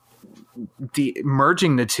the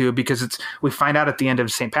merging the two, because we find out at the end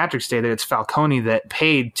of St. Patrick's Day that it's Falcone that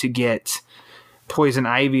paid to get Poison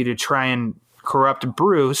Ivy to try and corrupt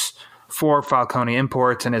Bruce for Falcone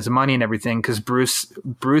imports and his money and everything, because Bruce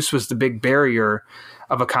was the big barrier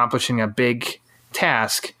of accomplishing a big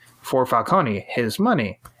task for Falcone, his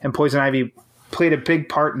money, and Poison Ivy played a big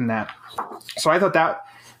part in that. So I thought that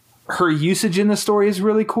her usage in the story is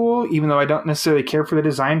really cool, even though I don't necessarily care for the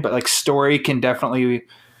design, but story can definitely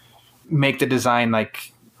make the design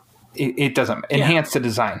it doesn't enhance the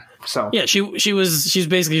design. So yeah, she's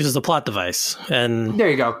basically just a plot device, and there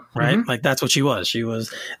you go. Right. Mm-hmm. That's what she was.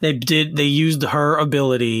 They used her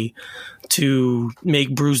ability to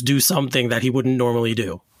make Bruce do something that he wouldn't normally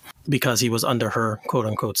do because he was under her quote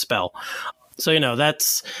unquote spell. So, I don't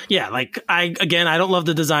love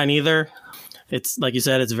the design either. It's like you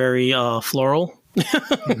said, it's very floral.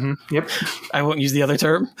 Mm-hmm. Yep. I won't use the other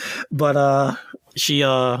term, but she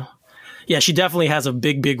yeah, she definitely has a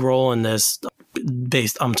big role in this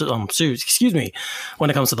based excuse me, when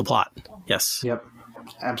it comes to the plot. Yes. Yep,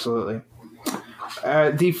 absolutely.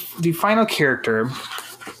 The final character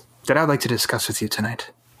that I'd like to discuss with you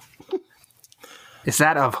tonight is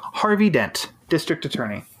that of Harvey Dent, District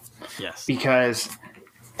Attorney. Yes. Because,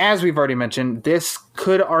 as we've already mentioned, this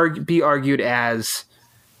could be argued as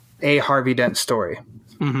a Harvey Dent story.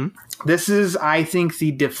 Mm-hmm. This is, I think,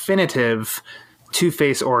 the definitive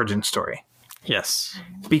Two-Face origin story. Yes.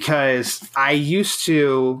 Because I used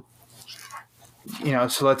to,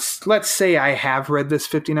 so let's say I have read this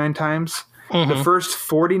 59 times. Mm-hmm. The first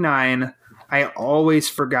 49, I always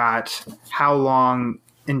forgot how long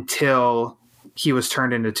until he was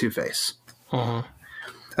turned into Two-Face. Mm-hmm.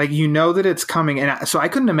 Like, that it's coming. And so I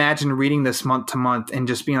couldn't imagine reading this month to month and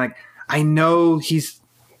just being like, I know he's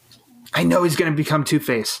going to become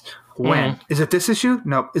Two-Face. When? Is it this issue?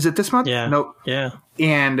 No. Is it this month? Yeah. Nope. Yeah.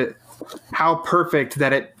 And how perfect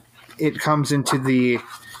that it comes into the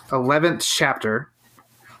 11th chapter,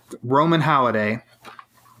 Roman holiday,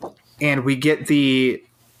 and we get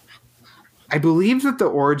I believe that the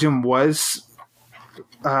origin was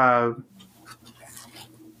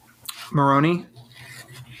Maroni.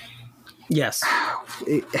 Yes.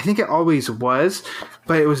 I think it always was,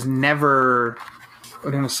 but it was never. What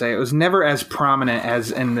am I going to say? It was never as prominent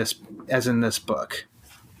as in this book.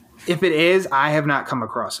 If it is, I have not come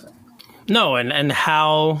across it. No, and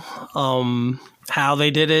how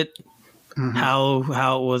they did it, mm-hmm.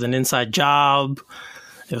 how it was an inside job.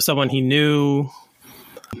 It was someone he knew.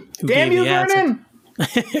 Damn you, Vernon!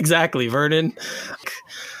 Exactly, Vernon.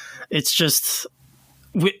 It's just,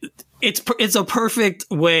 it's a perfect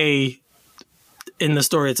way in the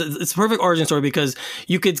story. It's a perfect origin story because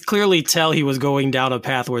you could clearly tell he was going down a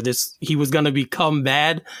path where he was going to become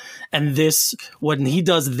bad, and when he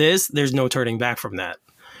does this, there's no turning back from that.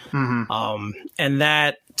 Mm-hmm. And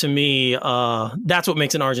that, to me, that's what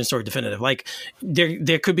makes an origin story definitive. Like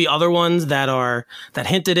there could be other ones that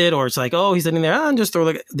hinted it, or it's like, oh, he's sitting there and just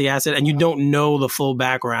throw the acid, and you don't know the full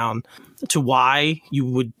background to why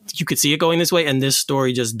you could see it going this way. And this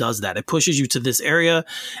story just does that. It pushes you to this area,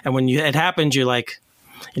 and when it happens, you're like,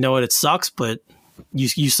 you know what, it sucks, but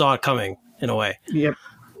you saw it coming in a way. Yep,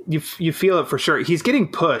 you feel it for sure. He's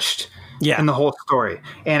getting pushed. Yeah. In the whole story.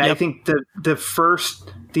 And yep. I think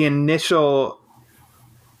the initial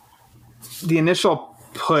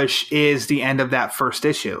push is the end of that first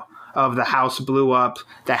issue of the house blew up.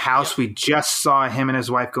 The house we just saw him and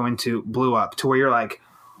his wife go into blew up, to where you're like,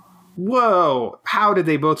 whoa, how did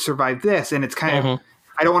they both survive this? And it's kind of,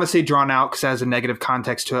 I don't want to say drawn out because it has a negative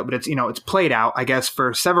context to it, but it's, it's played out, I guess,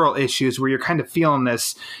 for several issues where you're kind of feeling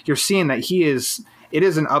this. You're seeing that it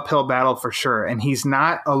is an uphill battle for sure. And he's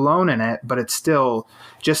not alone in it, but it's still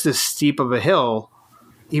just as steep of a hill,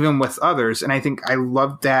 even with others. And I think I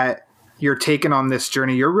love that you're taken on this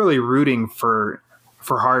journey. You're really rooting for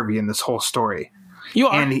Harvey in this whole story. You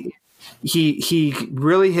are. And he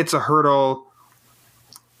really hits a hurdle.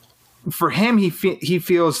 For him, he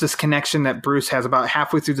feels this connection that Bruce has. About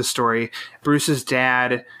halfway through the story, Bruce's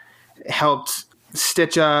dad helped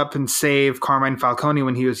stitch up and save Carmine Falcone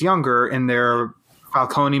when he was younger in their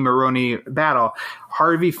Falcone-Maroni battle.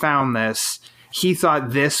 Harvey found this. He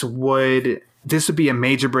thought this would be a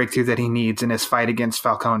major breakthrough that he needs in his fight against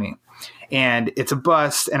Falcone. And it's a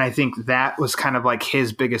bust, and I think that was kind of like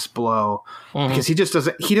his biggest blow, because he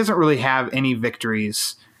doesn't really have any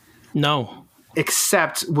victories. No.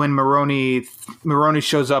 Except when Maroni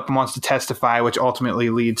shows up and wants to testify, which ultimately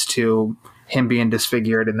leads to him being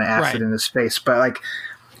disfigured and the acid in his face. But like,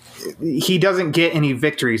 he doesn't get any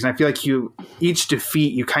victories, and I feel like each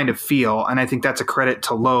defeat you kind of feel, and I think that's a credit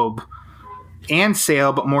to Loeb and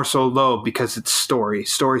Sale, but more so Loeb, because it's story,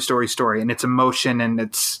 and it's emotion, and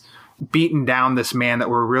it's beating down this man that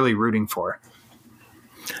we're really rooting for.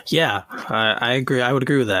 Yeah, I agree. I would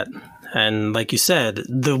agree with that. And like you said,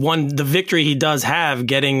 the victory he does have,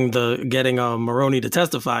 getting Maroni to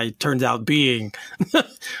testify, turns out being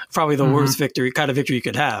probably the worst victory you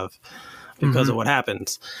could have, because of what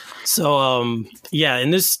happens. So in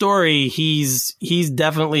this story, he's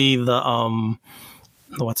definitely the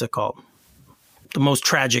what's it called? The most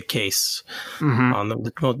tragic case, on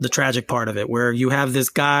the tragic part of it, where you have this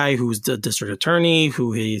guy who's the district attorney,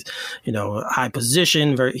 who he's, high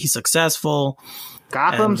position, he's successful.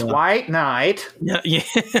 Gotham's White Knight. Yeah.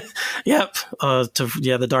 Yep.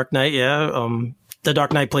 The Dark Knight. Yeah. The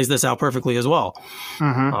Dark Knight plays this out perfectly as well.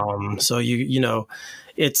 So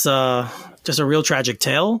it's just a real tragic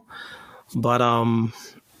tale, but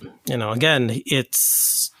again,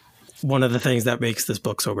 it's one of the things that makes this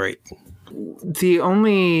book so great. the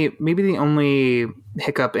only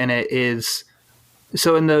hiccup in it is,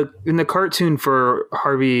 so in the cartoon for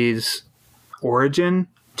Harvey's origin,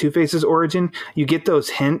 Two-Face's origin, you get those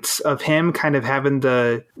hints of him kind of having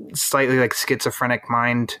the slightly like schizophrenic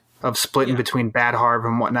mind of splitting between Bad Harv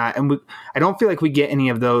and whatnot. And I don't feel like we get any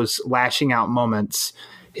of those lashing out moments.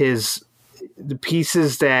 The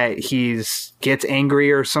pieces that gets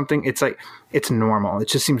angry or something, it's like, it's normal. It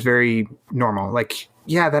just seems very normal. Like,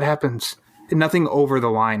 yeah, that happens. Nothing over the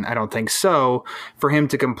line, I don't think. So for him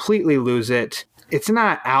to completely lose it, it's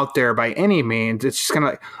not out there by any means. It's just kind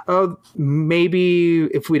of like, oh, maybe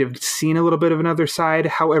if we'd have seen a little bit of another side.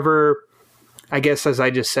 However, I guess as I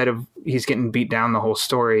just said, he's getting beat down the whole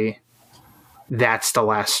story, that's the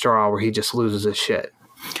last straw where he just loses his shit.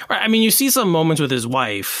 Right. I mean, you see some moments with his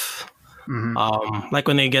wife, like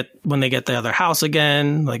when they get the other house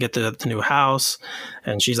again, they get the new house,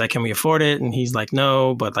 and she's like, "Can we afford it?" And he's like,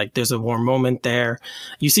 "No," but like there's a warm moment there.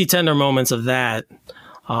 You see tender moments of that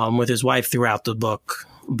with his wife throughout the book.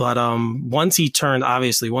 But once he turns,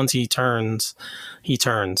 he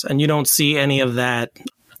turns, and you don't see any of that.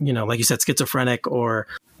 You know, like you said, schizophrenic or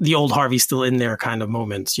the old Harvey's still in there kind of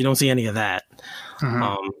moments. You don't see any of that.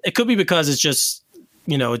 It could be because it's just,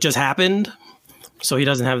 it just happened. So he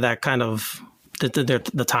doesn't have that kind of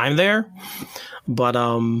the time there. But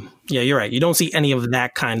yeah, you're right. You don't see any of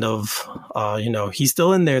that kind of, he's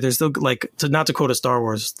still in there. There's still like, not to quote a Star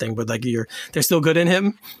Wars thing, but like they're still good in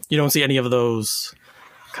him. You don't see any of those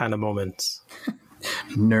kind of moments.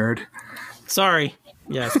 Nerd. Sorry.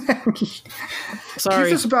 Yes. Sorry.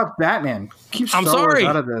 Keep this about Batman. Keep Star I'm sorry. Wars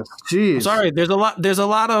out of this. Jeez. I'm sorry. There's a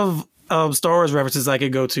lot of Star Wars references I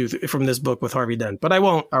could go to from this book with Harvey Dent, but I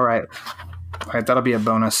won't. All right. That'll be a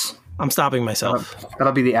bonus. I'm stopping myself.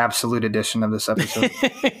 That'll be the absolute edition of this episode.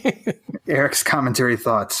 Eric's commentary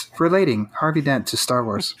thoughts relating Harvey Dent to Star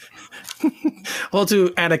Wars. Well, to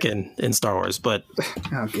Anakin in Star Wars, but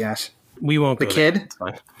oh gosh. We won't go the kid? It's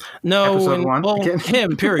fine. No, Episode 1? Well,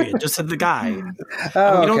 him, period. Just the guy.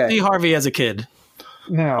 We don't see Harvey as a kid.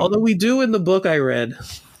 No. Although we do in the book I read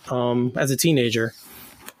as a teenager.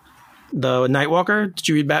 The Nightwalker. Did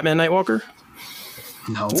you read Batman Nightwalker?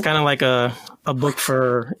 No. It's kind of like a book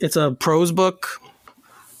it's a prose book.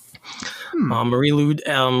 Marie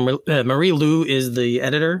Lu is the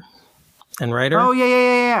editor and writer. Oh,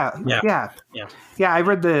 yeah. Yeah, I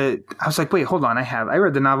was like, wait, hold on. I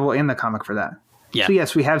read the novel and the comic for that. Yeah. So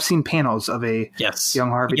yes, we have seen panels of a young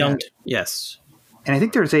Harvey Dent. Yes. And I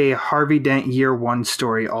think there's a Harvey Dent Year One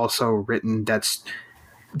story also written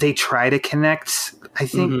they try to connect, I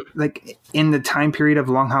think, like in the time period of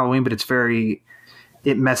Long Halloween, but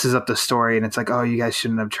it messes up the story and it's like, oh, you guys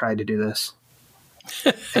shouldn't have tried to do this.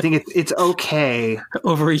 I think it's okay.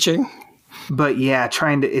 Overreaching. But yeah,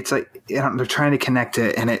 it's like, they're trying to connect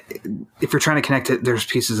it, and if you're trying to connect it, there's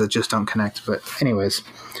pieces that just don't connect. But anyways,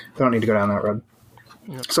 we don't need to go down that road.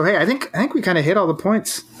 Yep. So hey, I think we kind of hit all the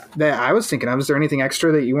points that I was thinking of. Is there anything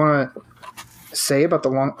extra that you want to say about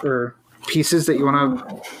or pieces that you want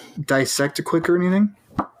to dissect quick or anything?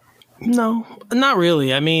 No, not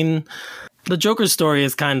really. I mean, the Joker story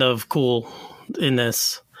is kind of cool in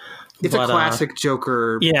this. It's a classic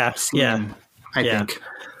Joker scene, I think.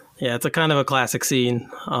 Yeah, it's a kind of a classic scene.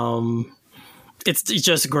 It's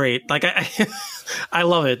just great. Like I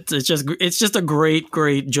love it. It's just a great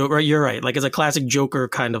Joker. Right, you're right. Like it's a classic Joker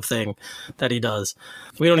kind of thing that he does.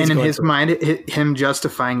 We don't. And in his mind, him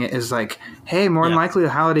justifying it is like, hey, more than likely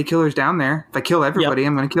the Holiday Killer's down there. If I kill everybody,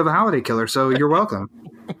 I'm going to kill the Holiday Killer. So you're welcome.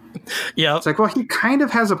 Yeah. It's like, well, he kind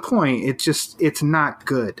of has a point. It's not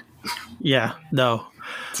good. Yeah. No.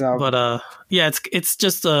 So, but it's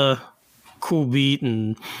just a cool beat,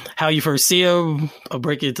 and how you first see him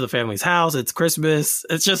break into the family's house. It's Christmas.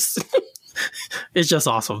 It's just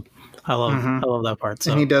awesome. I love that part.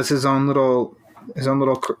 So. And he does his own little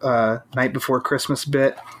night before Christmas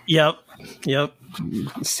bit. Yep.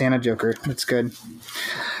 Santa Joker. That's good.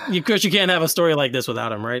 Of course, you can't have a story like this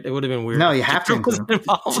without him, right? It would have been weird. No, you have to.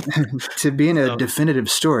 To be in a definitive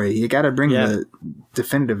story, you got to bring the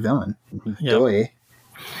definitive villain. Yep.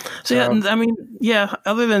 So yeah, I mean,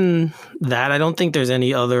 other than that, I don't think there's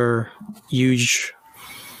any other huge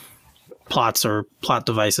plots or plot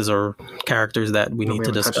devices or characters that we need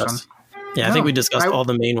to discuss. Yeah, I think we discussed all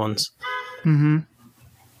the main ones. Mm-hmm.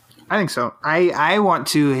 I think so. I want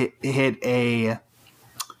to hit a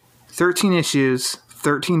 13 issues,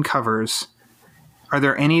 13 covers. Are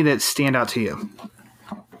there any that stand out to you?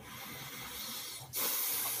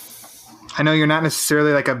 I know you're not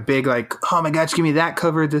necessarily like a big, like, oh my gosh, give me that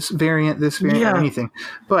cover, this variant, or anything.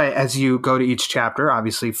 But as you go to each chapter,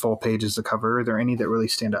 obviously full page is the cover. Are there any that really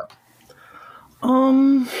stand out?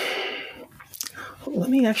 Let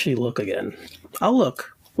me actually look again. I'll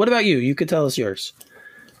look. What about you? You could tell us yours.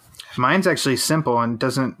 Mine's actually simple and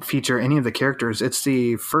doesn't feature any of the characters. It's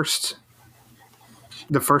the first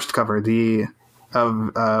cover,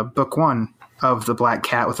 of book 1 of the black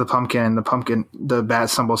cat with the pumpkin and the bat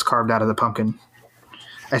symbols carved out of the pumpkin.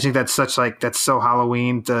 I think that's that's so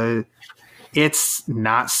Halloween. It's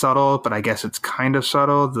not subtle, but I guess it's kind of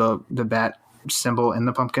subtle. The bat symbol in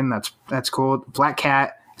the pumpkin, that's cool. Black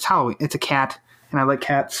cat, it's Halloween. It's a cat, and I like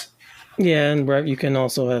cats. Yeah, and you can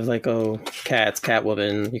also have cats,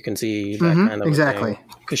 Catwoman. You can see that kind of exactly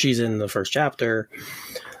because she's in the first chapter.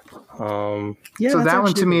 So that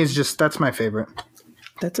one to me is that's my favorite.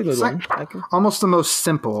 That's a good one. Almost the most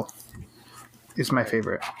simple is my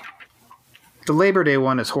favorite. The Labor Day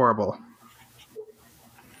one is horrible,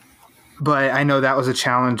 but I know that was a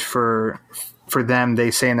challenge for them.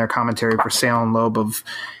 They say in their commentary for Sale and Loeb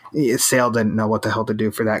Sale didn't know what the hell to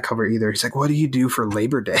do for that cover either. He's like, "What do you do for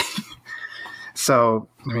Labor Day?" So,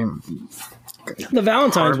 I mean, the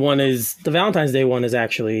Valentine's Day one is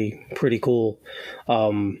actually pretty cool,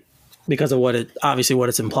 because of what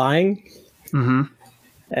it's implying. Mm-hmm.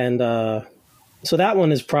 And so that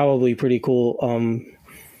one is probably pretty cool.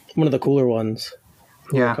 One of the cooler ones.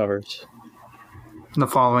 Yeah. Covers. The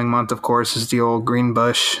following month, of course, is the old Green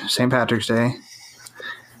Bush, St. Patrick's Day.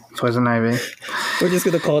 Poison Ivy. We're just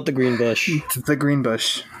going to call it the Green Bush. The Green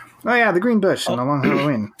Bush. Oh, yeah, the Green Bush and a long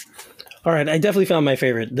Halloween. All right, I definitely found my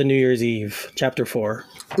favorite, the New Year's Eve, Chapter 4.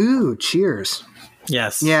 Ooh, Cheers.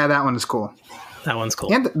 Yes. Yeah, that one is cool. That one's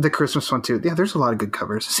cool. And the Christmas one, too. Yeah, there's a lot of good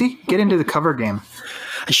covers. See, get into the cover game.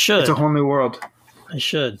 I should. It's a whole new world. I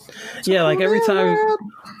should. Yeah, like every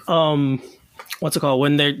time... what's it called?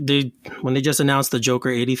 When they just announced the Joker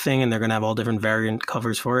 80 thing and they're going to have all different variant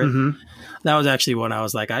covers for it. Mm-hmm. That was actually when I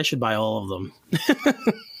was like, I should buy all of them.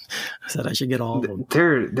 I said I should get all of them.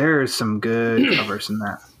 There are some good covers in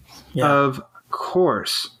that. Yeah. Of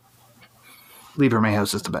course, Lee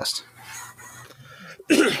Bermejos is the best.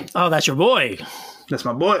 Oh, that's your boy. That's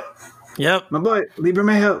my boy. Yep. My boy, Lee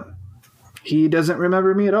Bermejo. He doesn't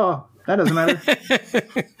remember me at all. That doesn't matter.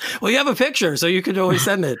 Well, you have a picture, so you could always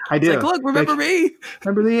send it. I do. It's like, look, remember me?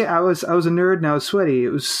 Remember Lee? I was a nerd and I was sweaty. It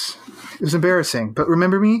was embarrassing. But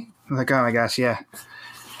remember me? I'm like, oh my gosh, yeah.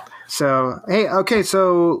 So, hey, okay,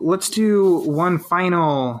 so let's do one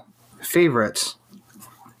final favorite.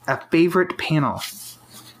 A favorite panel.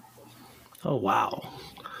 Oh wow!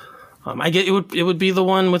 I get it would be the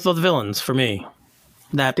one with the villains for me.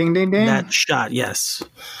 That ding ding ding. That shot, yes.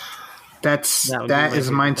 That is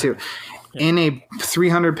mine too. Yeah. In a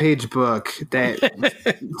 300-page book that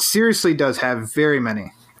seriously does have very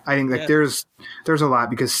many. I think there's a lot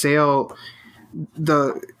because Sale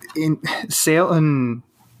and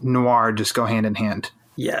noir just go hand in hand.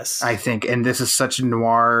 Yes. I think, and this is such a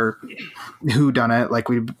noir whodunit, like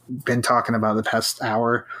we've been talking about the past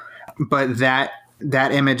hour. But that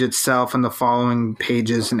image itself and the following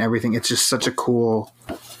pages and everything, it's just such a cool,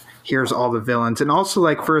 here's all the villains. And also,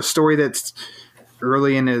 like, for a story that's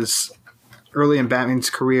early in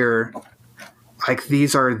Batman's career, like,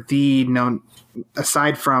 these are the known,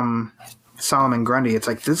 aside from Solomon Grundy, it's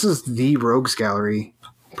like, this is the rogues gallery.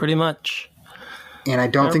 Pretty much. And I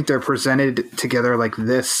don't think they're presented together like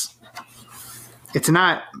this. It's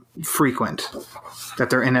not frequent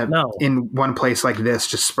that they're in one place like this,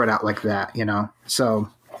 just spread out like that, you know? So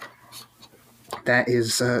that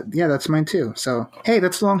is, that's mine too. So, hey,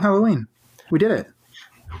 that's Long Halloween. We did it.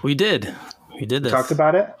 We did. We did this. Talked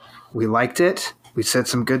about it. We liked it. We said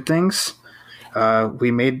some good things.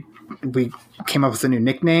 We came up with a new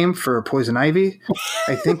nickname for Poison Ivy.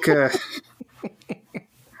 I think,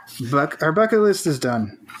 our bucket list is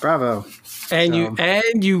done. Bravo. And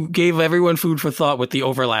you gave everyone food for thought with the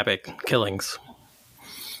overlapping killings.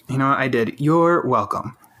 You know what? I did. You're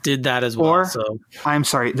welcome. Did that as well. Or, so I'm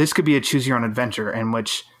sorry. This could be a choose your own adventure in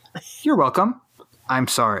which you're welcome. I'm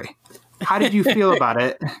sorry. How did you feel about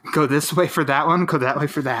it? Go this way for that one. Go that way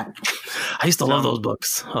for that. I used to love those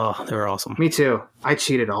books. Oh, they were awesome. Me too. I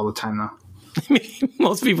cheated all the time though.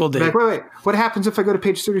 Most people did. Like, wait. What happens if I go to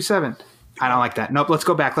page 37? I don't like that. Nope, let's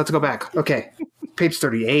go back. Okay, page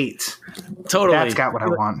 38. Totally. That's got what I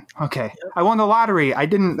want. Okay. I won the lottery. I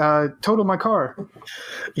didn't total my car.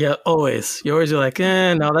 Yeah, always. You always are like,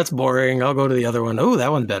 no, that's boring. I'll go to the other one. Oh,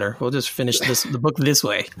 that one's better. We'll just finish the book this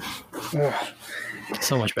way.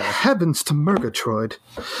 So much better. Heavens to Murgatroyd.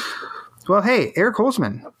 Well, hey, Eric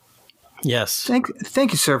Holzman. Yes.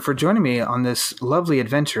 Thank you, sir, for joining me on this lovely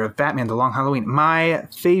adventure of Batman The Long Halloween. My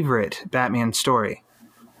favorite Batman story.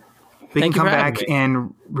 We can come back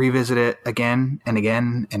and revisit it again and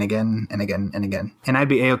again and again and again and again. And I'd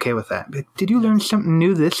be A-okay with that. But did you learn something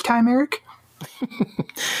new this time, Eric?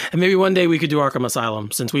 And maybe one day we could do Arkham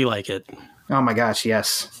Asylum since we like it. Oh my gosh,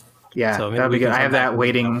 yes. Yeah, So maybe that'd be we good. can I have come that back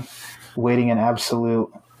waiting in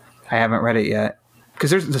absolute. I haven't read it yet.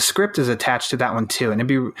 Because the script is attached to that one too. And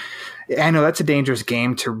I know that's a dangerous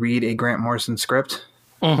game to read a Grant Morrison script.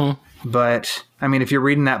 Mm-hmm. But I mean, if you're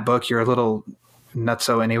reading that book, you're a little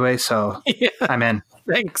nutso anyway. So Yeah. I'm in.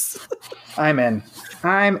 Thanks. I'm in.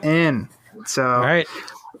 So All right.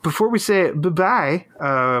 before we say bye-bye,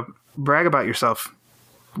 brag about yourself.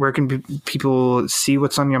 Where can people see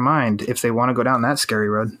what's on your mind if they want to go down that scary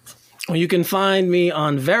road? Well, you can find me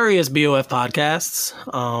on various BOF podcasts.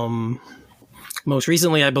 Most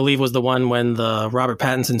recently, I believe, was the one when the Robert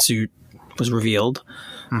Pattinson suit was revealed.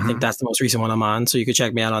 I think that's the most recent one I'm on, so you can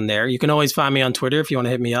check me out on there. You can always find me on Twitter if you want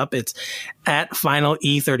to hit me up. It's at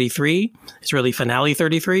FinalE33. It's really Finale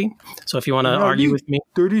 33. So if you want to argue with me,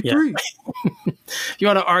 33. if you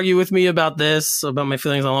want to argue with me about this, about my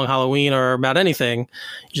feelings on Long Halloween, or about anything,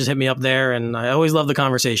 you just hit me up there, and I always love the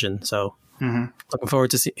conversation. So looking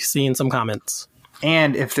forward to seeing some comments.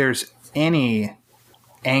 And if there's any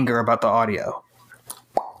anger about the audio,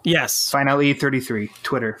 Yes. Final E33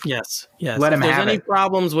 Twitter. Yes. Let him if there's have any it.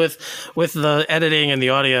 problems with the editing and the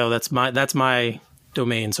audio, that's my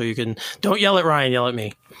domain. So don't yell at Ryan, yell at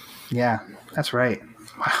me. Yeah, that's right.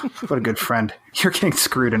 Wow, what a good friend. You're getting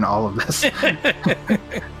screwed in all of this.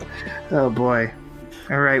 Oh boy.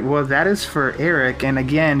 All right, well, that is for Eric. And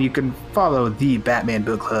again, you can follow the Batman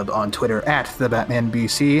Book Club on Twitter at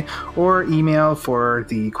TheBatmanBC, or email for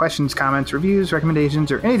the questions, comments, reviews,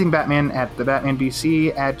 recommendations, or anything Batman at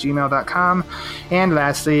TheBatmanBC@gmail.com. And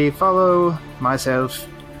lastly, follow myself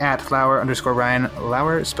at Lauer_Ryan,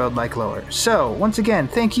 Lauer spelled like lower. So, once again,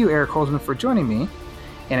 thank you, Eric Holzman, for joining me.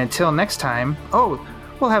 And until next time,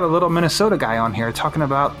 we'll have a little Minnesota guy on here talking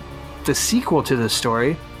about the sequel to this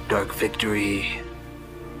story, Dark Victory.